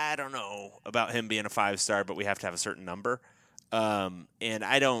 I don't know about him being a 5-star, but we have to have a certain number. And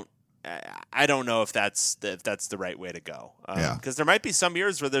I don't know if that's the right way to go. Because there might be some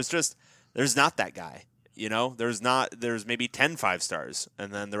years where there's not that guy. There's maybe 10 5-stars,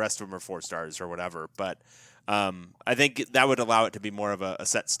 and then the rest of them are 4-stars or whatever. But I think that would allow it to be more of a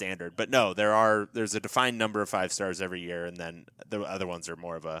set standard. But no, there's a defined number of 5-stars every year, and then the other ones are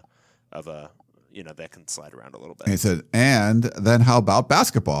more of a that can slide around a little bit. And he said, and then how about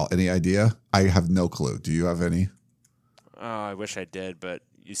basketball? Any idea? I have no clue. Do you have any? Oh, I wish I did, but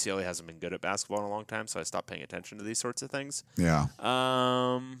UCLA hasn't been good at basketball in a long time, so I stopped paying attention to these sorts of things. Yeah.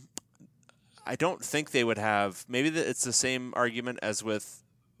 I don't think they would have. Maybe it's the same argument as with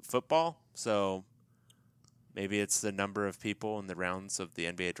football. So maybe it's the number of people in the rounds of the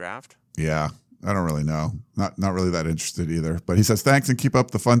NBA draft. Yeah, I don't really know. Not really that interested either. But he says thanks and keep up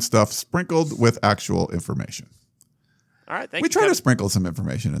the fun stuff, sprinkled with actual information. All right, we try to sprinkle some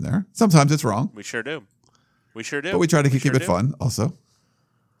information in there. Sometimes it's wrong. We sure do. But we try to keep it fun also.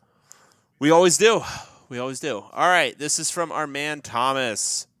 We always do. All right, this is from our man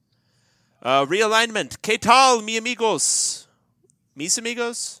Thomas. Realignment. ¿Qué tal, mi amigos? Mis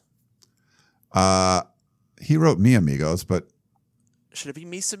amigos? He wrote mi amigos, but should it be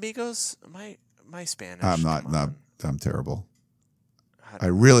mis amigos? My Spanish. I'm terrible. I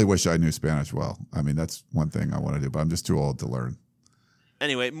really wish I knew Spanish well. I mean, that's one thing I want to do, but I'm just too old to learn.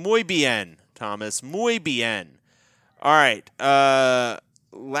 Anyway, muy bien, Thomas. Muy bien. All right.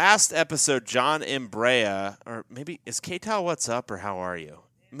 Last episode, John Embrea, or maybe is K-Tal what's up or how are you?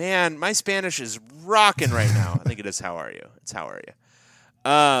 Man, my Spanish is rocking right now. I think it is how are you. It's how are you.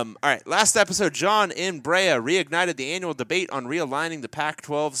 All right. Last episode, John Embrea reignited the annual debate on realigning the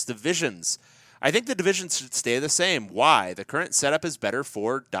Pac-12's divisions. I think the divisions should stay the same. Why? The current setup is better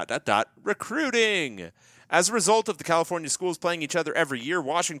for ... recruiting. As a result of the California schools playing each other every year,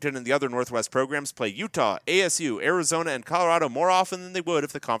 Washington and the other Northwest programs play Utah, ASU, Arizona, and Colorado more often than they would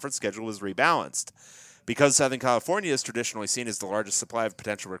if the conference schedule was rebalanced. Because Southern California is traditionally seen as the largest supply of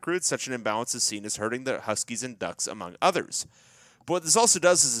potential recruits, such an imbalance is seen as hurting the Huskies and Ducks, among others. But what this also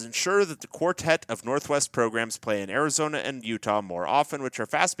does is ensure that the quartet of Northwest programs play in Arizona and Utah more often, which are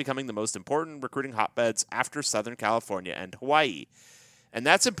fast becoming the most important recruiting hotbeds after Southern California and Hawaii. And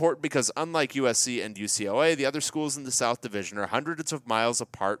that's important because unlike USC and UCLA, the other schools in the South Division are hundreds of miles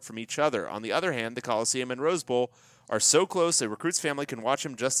apart from each other. On the other hand, the Coliseum and Rose Bowl are so close a recruit's family can watch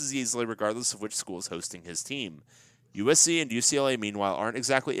him just as easily regardless of which school is hosting his team. USC and UCLA, meanwhile, aren't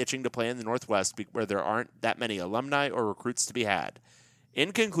exactly itching to play in the Northwest where there aren't that many alumni or recruits to be had.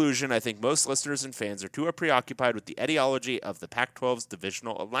 In conclusion, I think most listeners and fans are too preoccupied with the etiology of the Pac-12's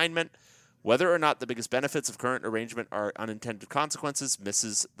divisional alignment, Whether or not the biggest benefits of current arrangement are unintended consequences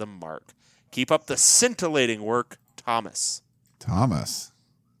misses the mark. Keep up the scintillating work, Thomas. Thomas.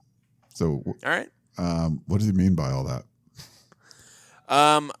 So, All right. what does he mean by all that?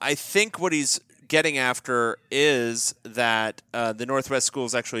 I think what he's getting after is that the Northwest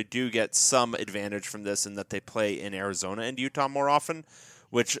schools actually do get some advantage from this in that they play in Arizona and Utah more often,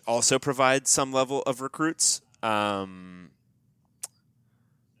 which also provides some level of recruits.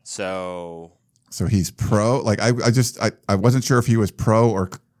 So he's pro. Like I wasn't sure if he was pro or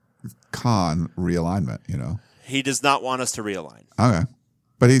con realignment. He does not want us to realign. Okay,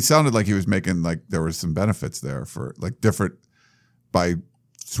 but he sounded like he was making like there was some benefits there for like different by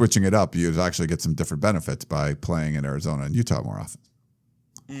switching it up. You actually get some different benefits by playing in Arizona and Utah more often.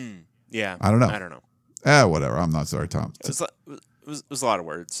 Yeah, I don't know. Whatever. I'm not sorry, Tom. It was a lot of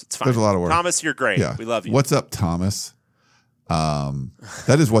words. It's fine. There's a lot of words. Thomas, you're great. Yeah. We love you. What's up, Thomas?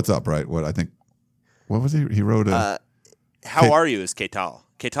 That is what's up, right? What was he? He wrote a. How are you is Ketal.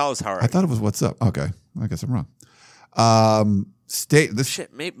 Ketal is how are you. I thought it was what's up. Okay, I guess I'm wrong.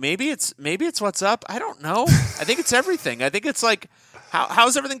 Shit. Maybe it's what's up. I don't know. I think it's everything. I think it's like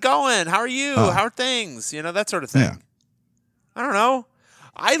how's everything going? How are you? How are things? That sort of thing. Yeah. I don't know.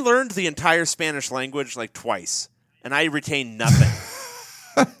 I learned the entire Spanish language like twice, and I retain nothing.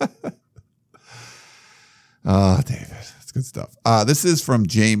 David, that's good stuff. This is from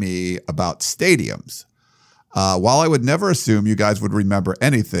Jamie about stadiums. While I would never assume you guys would remember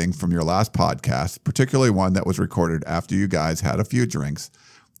anything from your last podcast, particularly one that was recorded after you guys had a few drinks,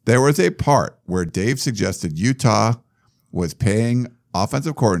 there was a part where Dave suggested Utah was paying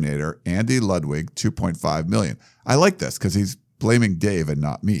offensive coordinator Andy Ludwig $2.5 million. I like this because he's blaming Dave and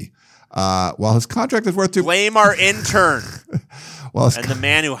not me. While his contract is worth blame our intern and the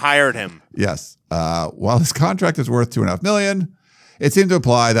man who hired him. Yes. While his contract is worth $2.5 million, it seemed to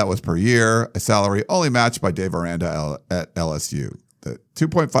imply that was per year, a salary only matched by Dave Aranda at LSU. The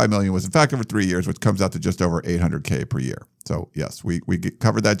 $2.5 million was in fact over 3 years, which comes out to just over $800K per year. So yes, we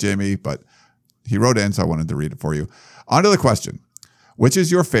covered that, Jamie, but he wrote in, so I wanted to read it for you. On to the question. Which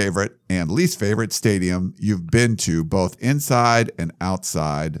is your favorite and least favorite stadium you've been to, both inside and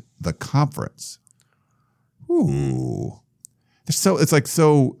outside the conference? Ooh. Favorite.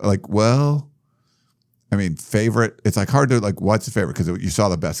 It's like hard to what's the favorite? Because you saw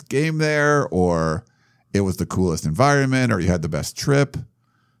the best game there, or it was the coolest environment, or you had the best trip.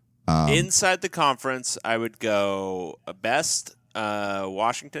 Inside the conference, I would go best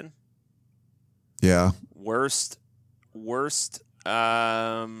Washington. Yeah. Worst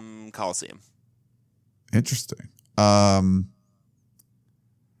Coliseum. Interesting. I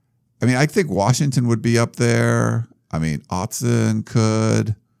think Washington would be up there. Autzen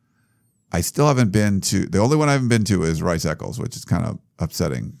could. I still haven't been to. The only one I haven't been to is Rice Eccles, which is kind of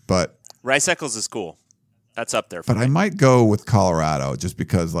upsetting. But Rice Eccles is cool. That's up there. But I might go with Colorado just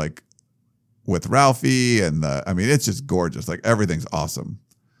because, with Ralphie and it's just gorgeous. Everything's awesome.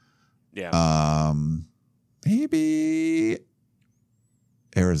 Yeah. Maybe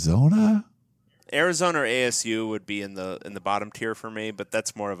Arizona. Arizona or ASU would be in the bottom tier for me, but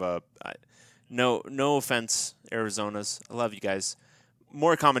that's more of a no offense, Arizona's. I love you guys.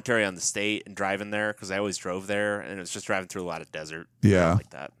 More commentary on the state and driving there because I always drove there and it was just driving through a lot of desert. Yeah, like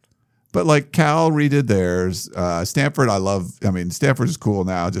that. But Cal redid theirs. Stanford, I love. Stanford is cool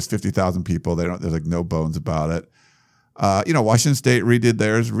now. Just 50,000 people. There's no bones about it. Washington State redid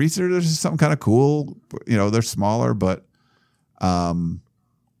theirs. Research is something kind of cool. They're smaller, but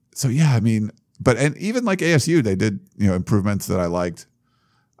so yeah. And even ASU, they did improvements that I liked.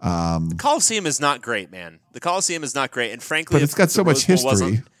 The Coliseum is not great, man. The Coliseum is not great, and frankly, but it's got so much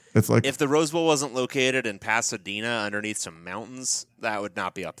history. It's if the Rose Bowl wasn't located in Pasadena underneath some mountains, that would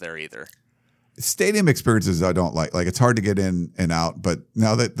not be up there either. Stadium experiences I don't like. It's hard to get in and out, but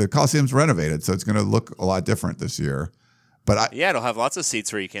now that the Coliseum's renovated, so it's going to look a lot different this year. But it'll have lots of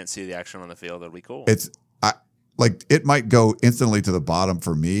seats where you can't see the action on the field. It'll be cool. It might go instantly to the bottom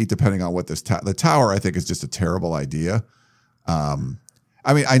for me, depending on what the tower I think is just a terrible idea.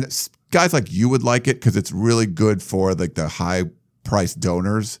 Guys like you would like it because it's really good for the high price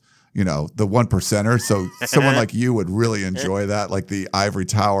donors, the 1%ers. So someone like you would really enjoy that, like the ivory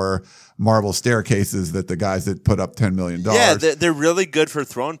tower marble staircases that the guys that put up $10 million. Yeah, they're really good for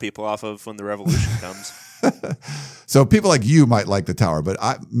throwing people off of when the revolution comes. So people like you might like the tower, but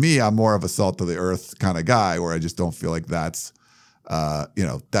I'm more of a salt of the earth kind of guy where I just don't feel like that's,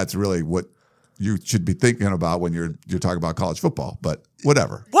 that's really what you should be thinking about when you're talking about college football, but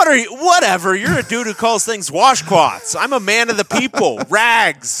whatever. Whatever. You're a dude who calls things washcloths. I'm a man of the people.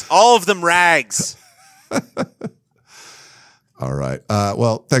 Rags. All of them rags. All right.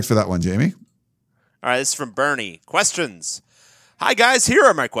 Well, thanks for that one, Jamie. All right, this is from Bernie. Questions. Hi, guys. Here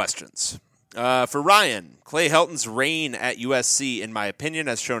are my questions. For Ryan, Clay Helton's reign at USC, in my opinion,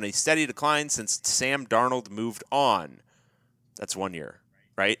 has shown a steady decline since Sam Darnold moved on. That's 1 year,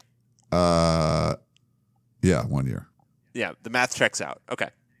 right? Yeah, 1 year. Yeah, the math checks out. Okay.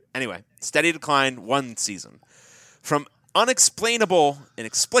 Anyway, steady decline, 1 season. From unexplainable,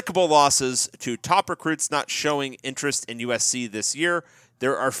 inexplicable losses to top recruits not showing interest in USC this year,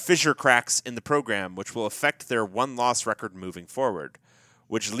 there are fissure cracks in the program which will affect their one-loss record moving forward.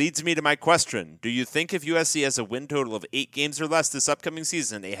 Which leads me to my question. Do you think if USC has a win total of 8 games or less this upcoming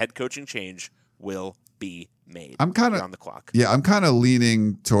season, a head coaching change will be made? I'm kind of on the clock. Yeah, I'm kind of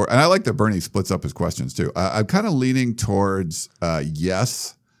leaning toward, and I like that Bernie splits up his questions too. I'm kind of leaning towards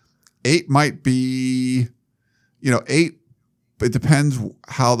yes. 8 might be, 8. It depends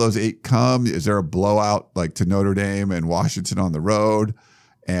how those 8 come. Is there a blowout like to Notre Dame and Washington on the road,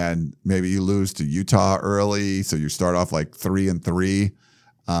 and maybe you lose to Utah early, so you start off like 3-3?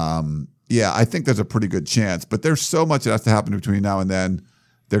 Yeah, I think there's a pretty good chance, but there's so much that has to happen between now and then.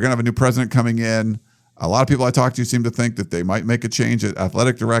 They're going to have a new president coming in. A lot of people I talk to seem to think that they might make a change at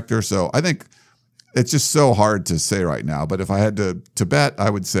athletic director. So I think it's just so hard to say right now. But if I had to bet, I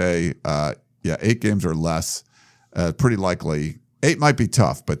would say, 8 games or less, pretty likely. 8 might be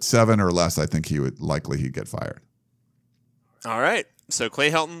tough, but 7 or less, I think he'd get fired. All right. So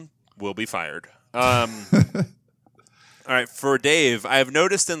Clay Helton will be fired. All right, for Dave, I have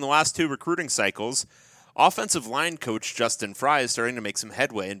noticed in the last 2 recruiting cycles, offensive line coach Justin Fry is starting to make some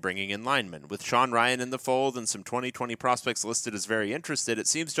headway in bringing in linemen. With Sean Ryan in the fold and some 2020 prospects listed as very interested, it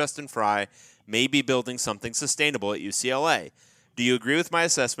seems Justin Fry may be building something sustainable at UCLA. Do you agree with my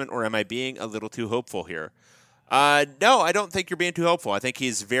assessment, or am I being a little too hopeful here? No, I don't think you're being too hopeful. I think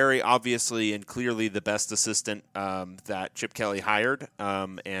he's very obviously and clearly the best assistant that Chip Kelly hired,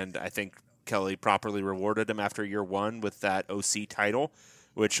 and I think Kelly properly rewarded him after year 1 with that OC title,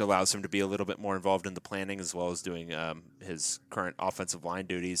 which allows him to be a little bit more involved in the planning as well as doing his current offensive line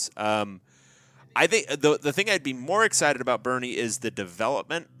duties. I think the thing I'd be more excited about, Bernie, is the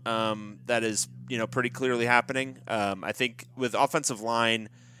development that is pretty clearly happening. I think with offensive line,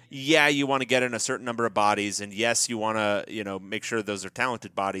 you want to get in a certain number of bodies, and yes, you want to make sure those are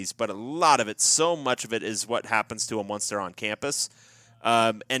talented bodies, but a lot of it, so much of it, is what happens to them once they're on campus.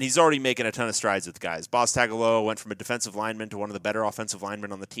 And he's already making a ton of strides with guys. Boss Tagaloa went from a defensive lineman to one of the better offensive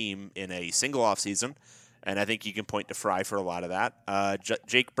linemen on the team in a single offseason, and I think you can point to Fry for a lot of that.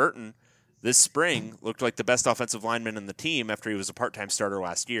 Jake Burton this spring looked like the best offensive lineman in the team after he was a part-time starter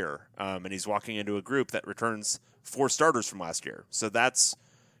last year, and he's walking into a group that returns 4 starters from last year. So that's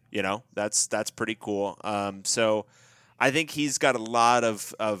pretty cool. So I think he's got a lot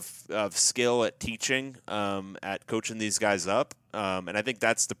of skill at teaching, at coaching these guys up. And I think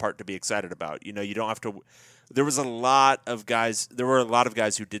that's the part to be excited about. You don't have to. There were a lot of guys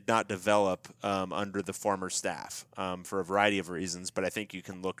who did not develop under the former staff for a variety of reasons. But I think you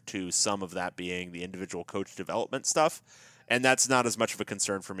can look to some of that being the individual coach development stuff, and that's not as much of a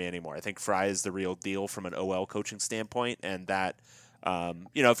concern for me anymore. I think Fry is the real deal from an OL coaching standpoint, and that.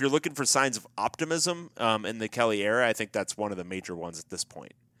 If you're looking for signs of optimism in the Kelly era, I think that's one of the major ones at this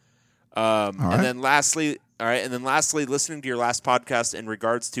point. And then lastly, listening to your last podcast in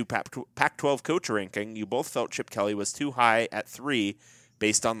regards to Pac-12 coach ranking, you both felt Chip Kelly was too high at 3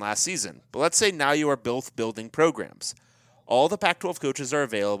 based on last season. But let's say now you are both building programs. All the Pac-12 coaches are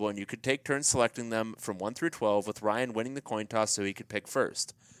available, and you could take turns selecting them from 1 through 12, with Ryan winning the coin toss so he could pick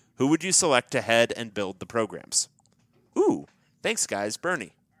first. Who would you select to head and build the programs? Ooh. Thanks, guys.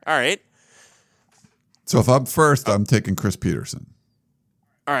 Bernie. All right. So if I'm first, I'm taking Chris Peterson.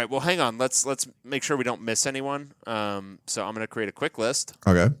 All right. Well, hang on. Let's make sure we don't miss anyone. So I'm going to create a quick list.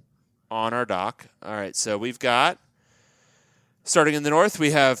 Okay. On our doc. All right. So we've got, starting in the north,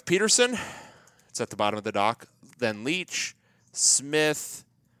 we have Peterson. It's at the bottom of the doc. Then Leach, Smith,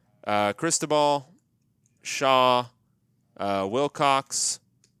 Cristobal, Shaw, Wilcox.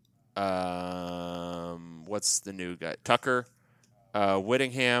 What's the new guy? Tucker.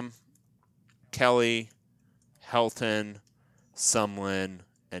 Whittingham, Kelly, Helton, Sumlin,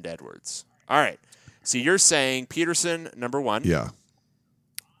 and Edwards. All right. So you're saying Peterson, number 1. Yeah.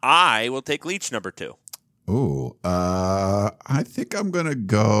 I will take Leach, number 2. Ooh. I think I'm going to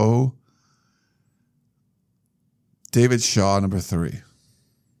go David Shaw, number 3.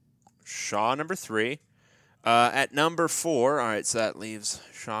 Shaw, number 3. At number 4, all right, so that leaves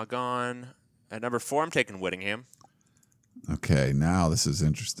Shaw gone. At number 4, I'm taking Whittingham. Okay, now this is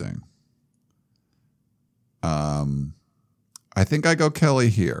interesting. I think I go Kelly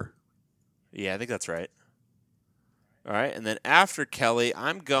here. Yeah, I think that's right. All right, and then after Kelly,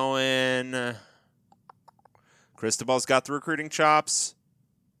 I'm going. Cristobal's got the recruiting chops,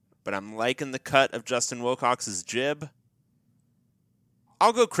 but I'm liking the cut of Justin Wilcox's jib.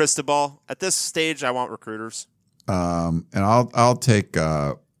 I'll go Cristobal. At this stage, I want recruiters. And I'll take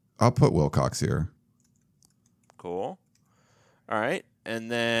I'll put Wilcox here. Cool. All right, and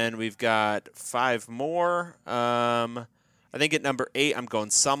then we've got 5 more. I think at number 8, I'm going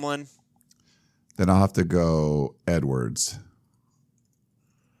Sumlin. Then I'll have to go Edwards.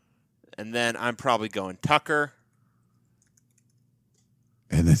 And then I'm probably going Tucker.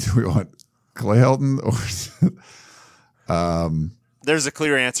 And then do we want Clay Helton or There's a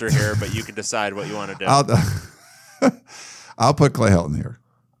clear answer here, but you can decide what you want to do. I'll put Clay Helton here.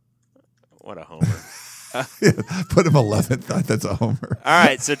 What a homer. Put him 11th. That's a homer. All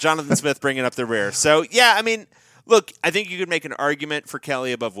right, so Jonathan Smith bringing up the rear. So, yeah, I mean, look, I think you could make an argument for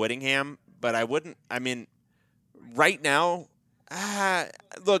Kelly above Whittingham, but I wouldn't. I mean, right now,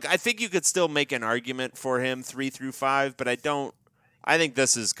 look, I think you could still make an argument for him 3 through 5, but I don't. I think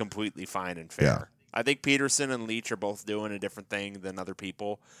this is completely fine and fair. Yeah. I think Peterson and Leach are both doing a different thing than other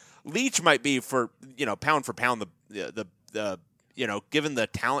people. Leach might be pound for pound the given the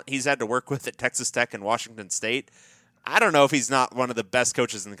talent he's had to work with at Texas Tech and Washington State. I don't know if he's not one of the best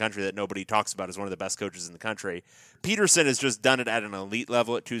coaches in the country that nobody talks about as one of the best coaches in the country. Peterson has just done it at an elite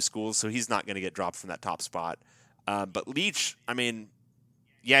level at 2 schools, so he's not going to get dropped from that top spot. But Leach, I mean,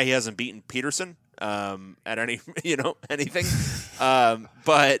 yeah, he hasn't beaten Peterson at anything.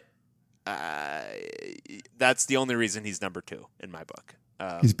 But that's the only reason he's number 2 in my book.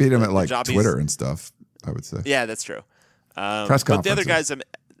 He's beat him at like Twitter and stuff, I would say. Yeah, that's true. Press but the other conferences. guys,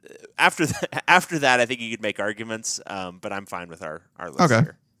 after that, I think you could make arguments, but I'm fine with our list Okay.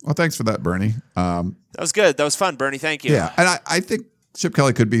 here. Well, thanks for that, Bernie. That was good. That was fun, Bernie. Thank you. Yeah, and I think Chip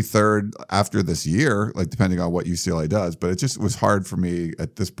Kelly could be 3rd after this year, like depending on what UCLA does. But it just was hard for me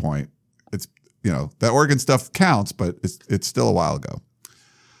at this point. It's that Oregon stuff counts, but it's still a while ago.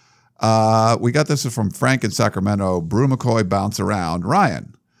 We got this from Frank in Sacramento. Brew McCoy bounce around.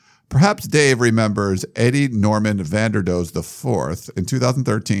 Ryan, perhaps Dave remembers Eddie Norman Vanderdoes IV in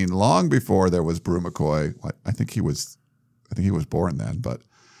 2013, long before there was Brew McCoy. I think he was born then, but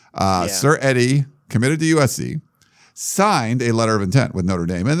Sir Eddie committed to USC, signed a letter of intent with Notre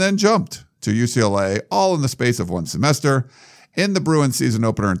Dame, and then jumped to UCLA all in the space of 1 semester. In the Bruins season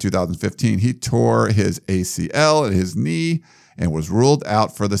opener in 2015, he tore his ACL at his knee and was ruled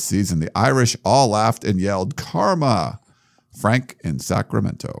out for the season. The Irish all laughed and yelled, "Karma!" Frank in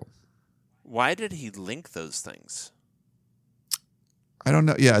Sacramento. Why did he link those things? I don't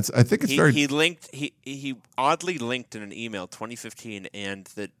know. Yeah, I think it's very. He linked. He oddly linked in an email 2015 and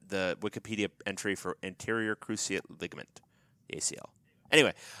the Wikipedia entry for anterior cruciate ligament, the ACL.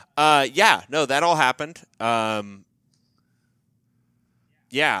 Anyway, that all happened.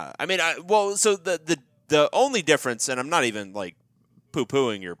 Yeah, I mean, so the only difference, and I'm not even like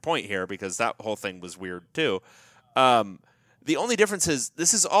poo-pooing your point here because that whole thing was weird too. The only difference is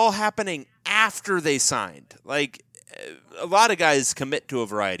this is all happening after they signed. Like, a lot of guys commit to a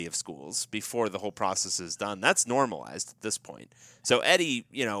variety of schools before the whole process is done. That's normalized at this point. So Eddie,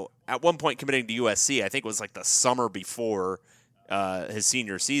 at one point committing to USC, I think it was like the summer before his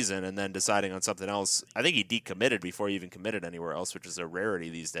senior season, and then deciding on something else. I think he decommitted before he even committed anywhere else, which is a rarity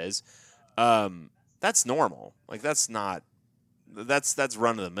these days. That's normal. Like, that's run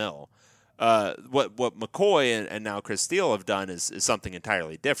of the mill. What McCoy and now Chris Steele have done is something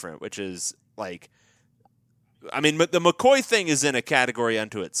entirely different, which is like, I mean, the McCoy thing is in a category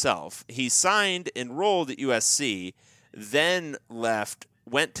unto itself. He signed, enrolled at USC, then left,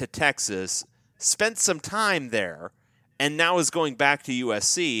 went to Texas, spent some time there, and now is going back to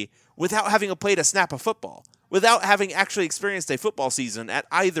USC without having played a snap of football, without having actually experienced a football season at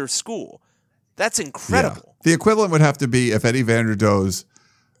either school. That's incredible. Yeah. The equivalent would have to be if Eddie Vanderdoes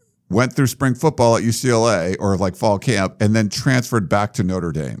went through spring football at UCLA or like fall camp and then transferred back to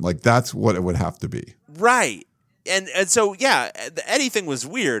Notre Dame. Like, that's what it would have to be. Right. And so, yeah, the Eddie thing was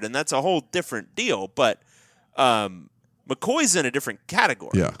weird, and that's a whole different deal. But McCoy's in a different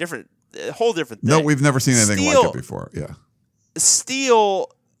category. Yeah. A whole different thing. No, we've never seen anything like it before. Yeah. Steele,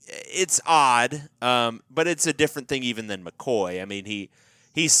 it's odd, but it's a different thing even than McCoy. I mean,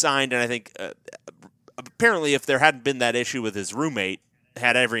 he signed, and I think apparently if there hadn't been that issue with his roommate,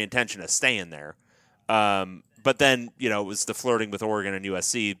 had every intention of staying there. But then, it was the flirting with Oregon and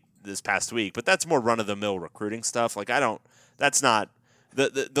USC this past week. But that's more run-of-the-mill recruiting stuff. Like, that's not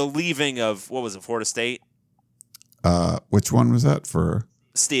the leaving of, what was it, Florida State? Which one was that for?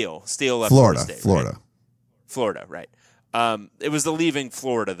 Steele left Florida. Florida State. Florida. Right? Florida, right. It was the leaving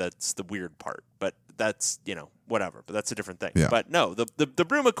Florida that's the weird part, but that's, whatever. But that's a different thing. Yeah. But no, the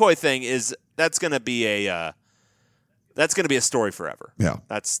Brew McCoy thing that's going to be a story forever. Yeah.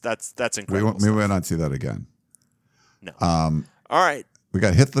 That's incredible. We might not see that again. No. All right. We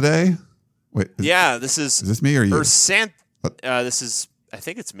got Hit the Day. Wait. This is. Is this me or you? This is. I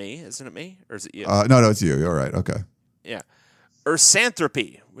think it's me. Isn't it me? Or is it you? No, it's you. You're right. Okay. Yeah.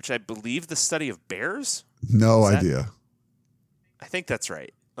 Ursanthropy, which I believe the study of bears. No idea. I think that's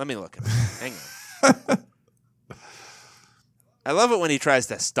right. Let me look at it. Hang on. I love it when he tries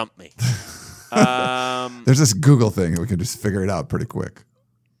to stump me. There's this Google thing. We can just figure it out pretty quick.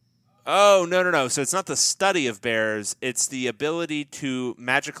 Oh, no. So it's not the study of bears. It's the ability to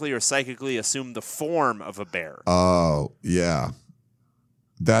magically or psychically assume the form of a bear. Oh, yeah.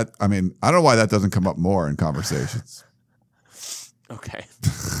 I don't know why that doesn't come up more in conversations. Okay.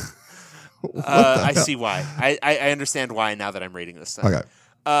 I see why. I understand why now that I'm reading this stuff. Okay.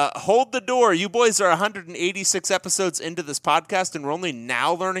 Hold the door. You boys are 186 episodes into this podcast, and we're only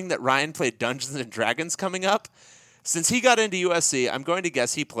now learning that Ryan played Dungeons & Dragons coming up. Since he got into USC, I'm going to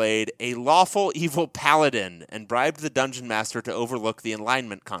guess he played a lawful evil paladin and bribed the dungeon master to overlook the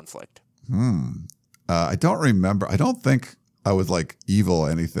alignment conflict. I don't remember. I don't think I was like evil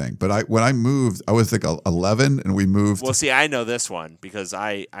or anything. But when I moved, I was like 11, and we moved. Well, see, I know this one because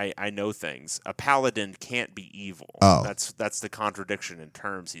I know things. A paladin can't be evil. Oh. That's the contradiction in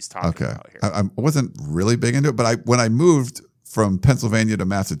terms he's talking about here. I wasn't really big into it, but when I moved from Pennsylvania to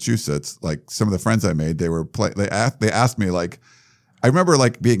Massachusetts, like some of the friends I made, they asked me, like, I remember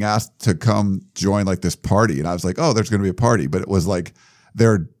like being asked to come join like this party, and I was like, oh, there's going to be a party, but it was like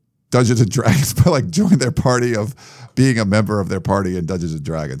their Dungeons and Dragons, but like joined their party of being a member of their party in Dungeons and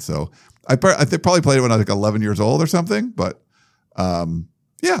Dragons. So I probably played it when I was like 11 years old or something, but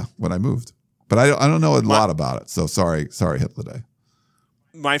yeah, when I moved. But I don't know a lot about it, so sorry, hit the day.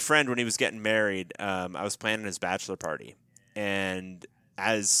 My friend, when he was getting married, I was planning his bachelor party. And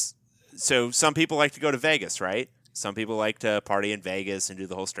so some people like to go to Vegas, right? Some people like to party in Vegas and do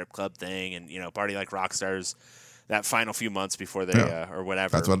the whole strip club thing and, party like rock stars that final few months before they, or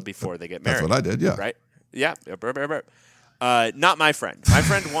whatever, before they get married. That's what I did, yeah. Right? Yeah. Not my friend. My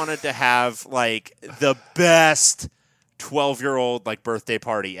friend wanted to have like the best 12-year-old like birthday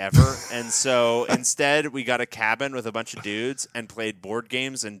party ever. And so instead we got a cabin with a bunch of dudes and played board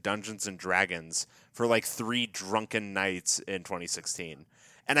games and Dungeons and Dragons for like 3 drunken nights in 2016.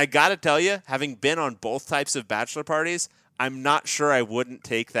 And I got to tell you, having been on both types of bachelor parties, I'm not sure I wouldn't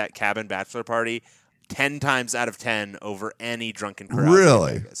take that cabin bachelor party 10 times out of 10 over any drunken crowd.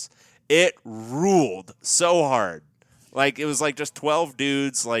 Really? In Vegas. It ruled so hard. Like it was like just 12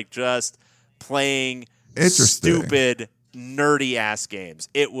 dudes like just playing stupid, nerdy ass games.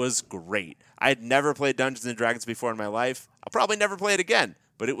 It was great. I had never played Dungeons and Dragons before in my life. I'll probably never play it again,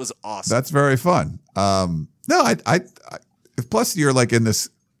 but it was awesome. That's very fun. No, I plus you're like in this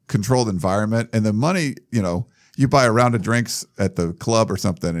controlled environment, and the money, you buy a round of drinks at the club or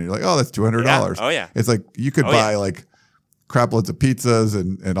something, and you're like, oh, that's $200. Yeah. Oh yeah. It's like you could buy like crap loads of pizzas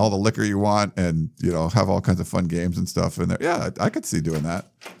and all the liquor you want, and have all kinds of fun games and stuff in there. Yeah, I could see doing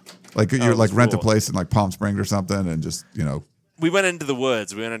that. Like you're like rent a place in like Palm Springs or something, and just We went into the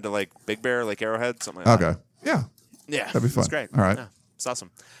woods. We went into like Big Bear, like Arrowhead, something like that. Okay. Yeah, that'd be fun. It's great. All right. Yeah, it's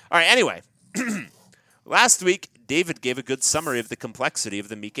awesome. All right. Anyway, last week David gave a good summary of the complexity of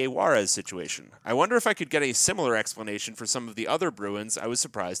the Mike Juarez situation. I wonder if I could get a similar explanation for some of the other Bruins I was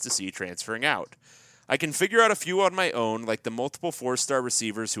surprised to see transferring out. I can figure out a few on my own, like the multiple 4-star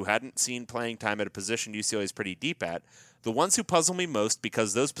receivers who hadn't seen playing time at a position UCLA is pretty deep at. The ones who puzzle me most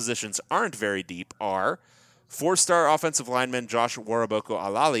because those positions aren't very deep are 4-star offensive lineman Josh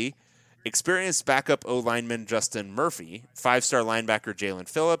Waraboko-Alali, experienced backup O-lineman Justin Murphy, 5-star linebacker Jalen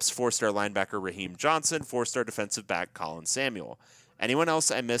Phillips, 4-star linebacker Raheem Johnson, 4-star defensive back Colin Samuel. Anyone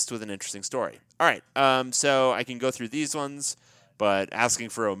else I missed with an interesting story? All right, so I can go through these ones, but asking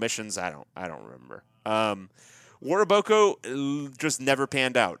for omissions, I don't remember. Waraboko just never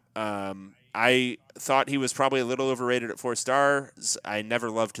panned out. I thought he was probably a little overrated at 4 stars. I never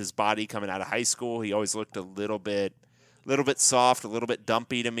loved his body coming out of high school. He always looked a little bit soft, a little bit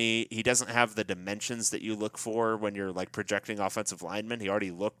dumpy to me. He doesn't have the dimensions that you look for when you're like projecting offensive linemen. He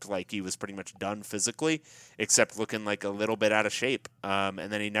already looked like he was pretty much done physically, except looking like a little bit out of shape. And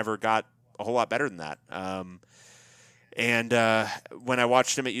then he never got a whole lot better than that. And when I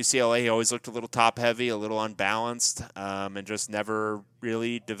watched him at UCLA, he always looked a little top-heavy, a little unbalanced, and just never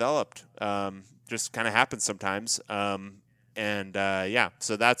really developed. Just kind of happens sometimes. So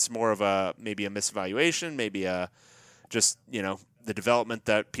that's more of maybe a misevaluation, maybe the development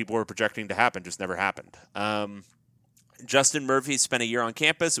that people were projecting to happen just never happened. Justin Murphy spent a year on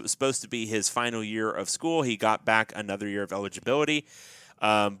campus. It was supposed to be his final year of school. He got back another year of eligibility.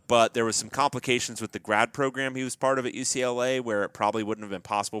 But there was some complications with the grad program he was part of at UCLA where it probably wouldn't have been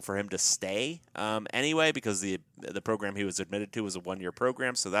possible for him to stay anyway because the program he was admitted to was a one-year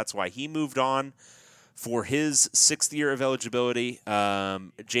program. So that's why he moved on for his 6th year of eligibility.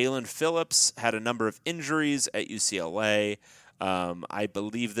 Jalen Phillips had a number of injuries at UCLA. I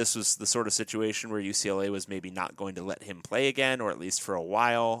believe this was the sort of situation where UCLA was maybe not going to let him play again, or at least for a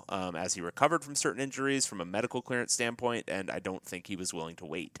while, as he recovered from certain injuries from a medical clearance standpoint, and I don't think he was willing to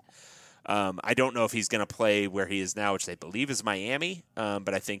wait. I don't know if he's going to play where he is now, which they believe is Miami,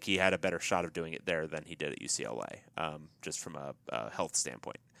 but I think he had a better shot of doing it there than he did at UCLA, just from a health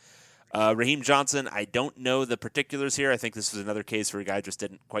standpoint. Raheem Johnson, I don't know the particulars here. I think this was another case where a guy just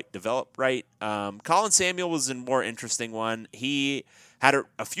didn't quite develop right. Colin Samuel was a more interesting one. He had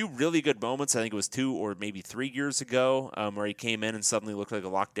a few really good moments. I think it was 2 or maybe 3 years ago where he came in and suddenly looked like a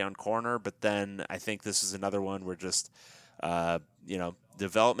lockdown corner. But then I think this is another one where just,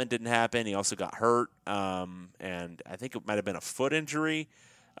 development didn't happen. He also got hurt, and I think it might have been a foot injury.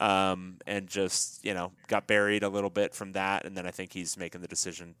 And just, got buried a little bit from that. And then I think he's making the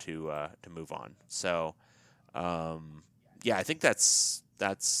decision to move on. So, I think that's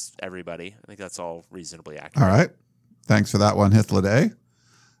everybody. I think that's all reasonably accurate. All right. Thanks for that one, Hithladay.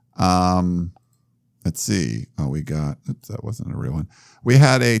 Let's see. Oh, that wasn't a real one. We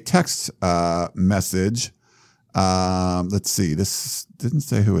had a text message. Let's see. This didn't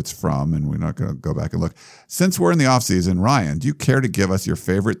say who it's from, and we're not going to go back and look. Since we're in the off season, Ryan, do you care to give us your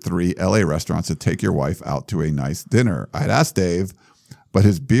favorite 3 LA restaurants to take your wife out to a nice dinner? I'd asked Dave, but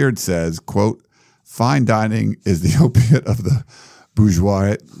his beard says, quote, fine dining is the opiate of the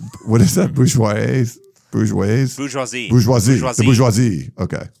bourgeois. What is that? Bourgeoisie. Bourgeoisie. The bourgeoisie.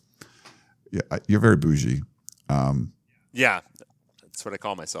 Okay. Yeah. You're very bougie. Yeah. That's what I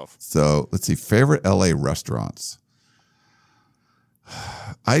call myself. So let's see. Favorite LA restaurants.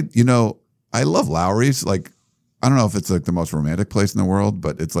 I love Lowry's. Like, I don't know if it's like the most romantic place in the world,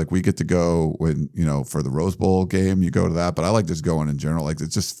 but it's like we get to go when, for the Rose Bowl game, you go to that. But I like just going in general. Like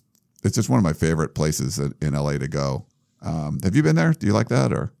it's just one of my favorite places in LA to go. Have you been there? Do you like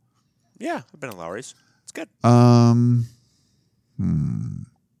that or? Yeah, I've been at Lowry's. It's good.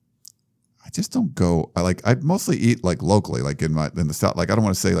 I just don't go. I mostly eat like locally, like in the South. Like I don't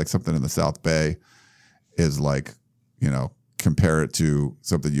want to say like something in the South Bay is like, compare it to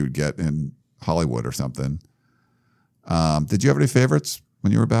something you would get in Hollywood or something. Did you have any favorites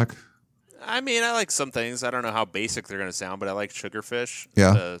when you were back? I mean, I like some things. I don't know how basic they're going to sound, but I like Sugarfish.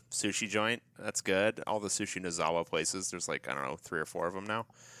 Yeah. The sushi joint. That's good. All the Sushi Nozawa places. There's 3 or 4 of them now.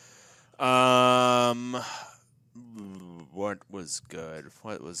 What was good?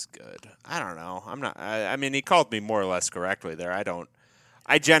 I don't know. I mean, he called me more or less correctly there.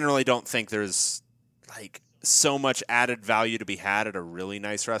 I generally don't think there's so much added value to be had at a really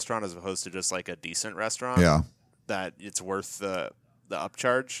nice restaurant as opposed to just like a decent restaurant. Yeah. That it's worth the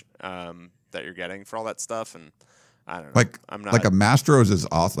upcharge that you're getting for all that stuff. And I don't know. I'm not like a Mastro's is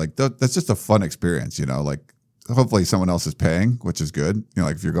awesome. Like that's just a fun experience, like hopefully someone else is paying, which is good.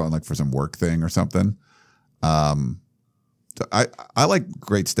 Like if you're going like for some work thing or something. I like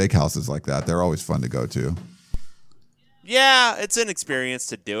great steakhouses like that. They're always fun to go to. Yeah, it's an experience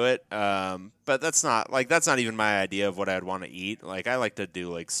to do it. But that's not even my idea of what I'd want to eat. Like I like to do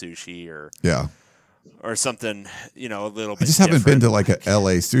like sushi or something, a little bit. I just haven't been to like a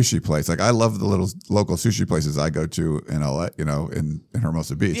LA sushi place. Like I love the little local sushi places I go to in LA, in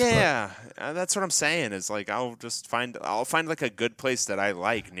Hermosa Beach. Yeah, that's what I'm saying. Is like I'll find like a good place that I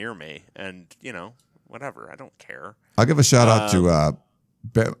like near me, and whatever. I don't care. I'll give a shout out to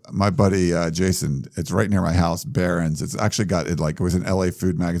my buddy Jason. It's right near my house, Barron's. It's actually got it like it was in LA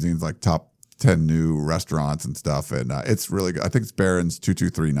Food Magazine's like top 10 new restaurants and stuff, and it's really good. I think it's Barron's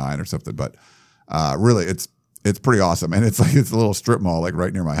 2239 or something, but really it's pretty awesome, and it's like it's a little strip mall like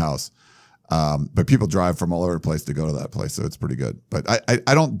right near my house. But people drive from all over the place to go to that place, so it's pretty good. But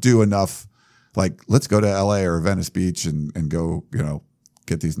I don't do enough. Like let's go to LA or Venice Beach and go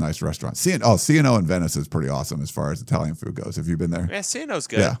get these nice restaurants. C&O in Venice is pretty awesome as far as Italian food goes. Have you been there? Yeah, C&O's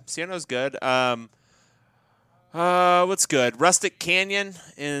good. Yeah. C&O's good. What's good? Rustic Canyon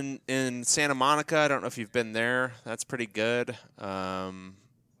in Santa Monica. I don't know if you've been there. That's pretty good.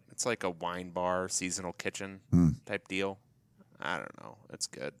 It's like a wine bar, seasonal kitchen type deal. I don't know. It's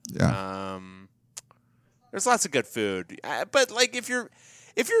good. Yeah. There's lots of good food. But like if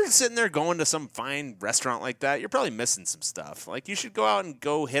if you're sitting there going to some fine restaurant like that, you're probably missing some stuff. Like, you should go out and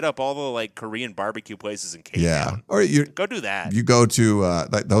go hit up all the like Korean barbecue places in Cape Yeah. Town. Or Go do that. you go to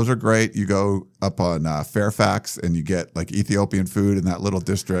like, those are great. You go up on Fairfax and you get like Ethiopian food in that little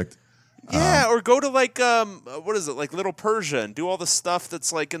district. Yeah, or go to like what is it, like Little Persia, and do all the stuff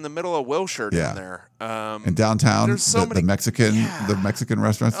that's like in the middle of Wilshire Yeah. down there. In downtown, there's so the many- Mexican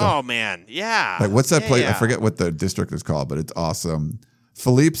restaurant stuff. Oh man, yeah. Like, what's that Yeah, place? I yeah. forget what the district is called, but it's awesome.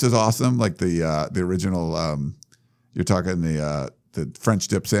 Philippe's is awesome. Like the original. You're talking the French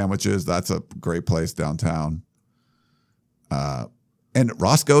dip sandwiches. That's a great place downtown. And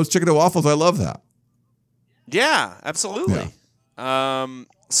Roscoe's Chicken and Waffles. I love that. Yeah, absolutely.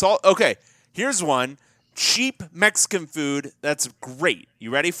 Okay, here's one. Cheap Mexican food that's great.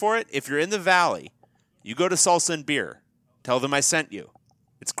 You ready for it? If you're in the Valley, you go to Salsa and Beer. Tell them I sent you.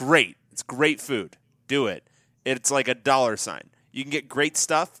 It's great. It's great food. Do it. It's like $. You can get great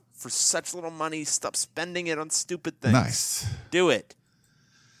stuff for such little money. Stop spending it on stupid things. Nice. Do it.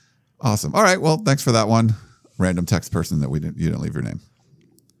 Awesome. All right. Well, thanks for that one. Random text person that you didn't leave your name.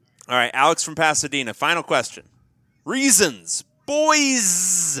 All right, Alex from Pasadena. Final question. Reasons.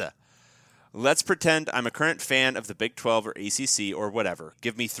 Boys. Let's pretend I'm a current fan of the Big 12 or ACC or whatever.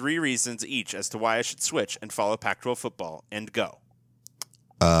 Give me 3 reasons each as to why I should switch and follow Pac-12 football, and go.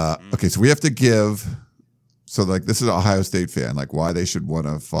 Okay, so we have to give. So, like, this is an Ohio State fan. Like, why they should want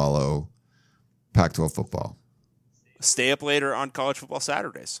to follow Pac-12 football. Stay up later on college football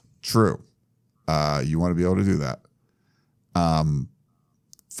Saturdays. True. You want to be able to do that.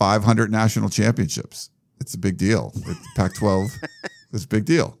 500 national championships. It's a big deal. Pac-12 is a big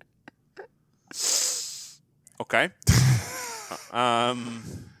deal. Okay.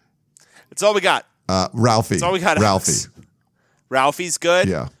 It's all we got. Ralphie. That's all we got, Ralphie. Alex. Ralphie's good.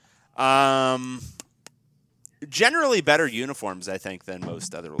 Yeah. Generally better uniforms, I think, than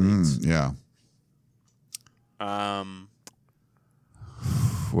most other leagues. Yeah. Um,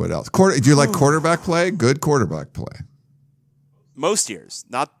 What else? Do you like quarterback play? Good quarterback play. most years,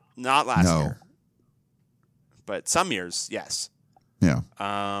 not last No. year, but some years, yes. Yeah.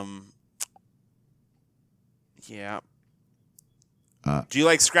 Yeah. Do you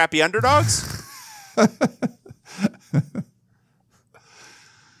like scrappy underdogs?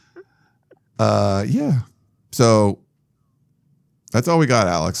 Yeah. So that's all we got,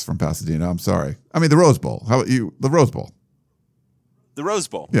 Alex from Pasadena. I'm sorry. I mean, the Rose Bowl. How about you? The Rose Bowl. The Rose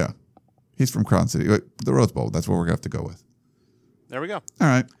Bowl. Yeah. He's from Crown City. The Rose Bowl. That's what we're going to have to go with. There we go. All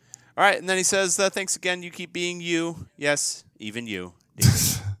right. All right, and then he says, thanks again. You keep being you. Yes, even you.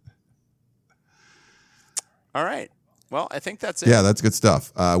 David." All right. Well, I think that's it. Yeah, that's good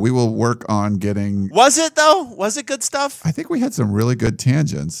stuff. We will work on getting. Was it, though? Was it good stuff? I think we had some really good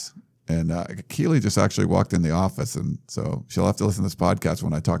tangents. And Keely just actually walked in the office. And so she'll have to listen to this podcast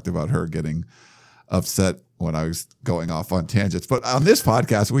when I talked about her getting upset when I was going off on tangents. But on this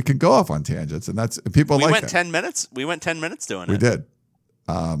podcast, we can go off on tangents. And that's people We like went that. 10 minutes. We went 10 minutes doing it. We did.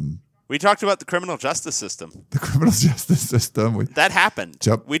 We talked about the criminal justice system. The criminal justice system. That happened.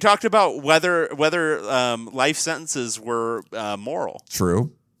 Jump. We talked about whether life sentences were moral.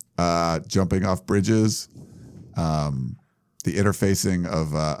 True. Jumping off bridges. The interfacing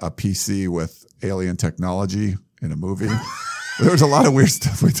of a PC with alien technology in a movie. There was a lot of weird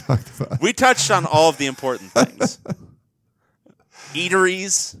stuff we talked about. We touched on all of the important things.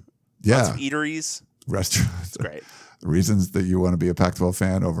 Eateries. Lots Yeah. of eateries. Restaurants. Great. Reasons that you want to be a Pac-12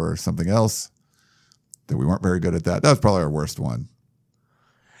 fan over something else. That we weren't very good at that. That was probably our worst one.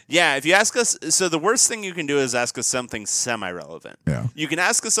 Yeah, if you ask us, so the worst thing you can do is ask us something semi-relevant. Yeah. You can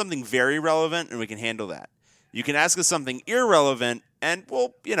ask us something very relevant, and we can handle that. You can ask us something irrelevant, and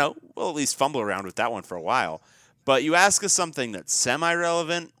we'll at least fumble around with that one for a while. But you ask us something that's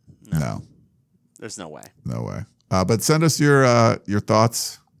semi-relevant, No. there's no way. No way. But send us your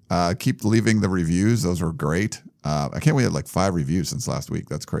thoughts. Keep leaving the reviews. Those were great. I can't wait. We had like 5 reviews since last week.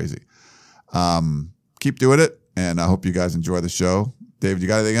 That's crazy. Keep doing it. And I hope you guys enjoy the show. David, you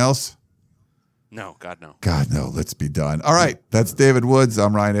got anything else? No, God, no. God, no. Let's be done. All right. That's David Woods.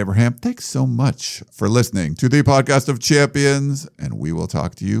 I'm Ryan Abraham. Thanks so much for listening to the Podcast of Champions. And we will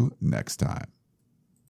talk to you next time.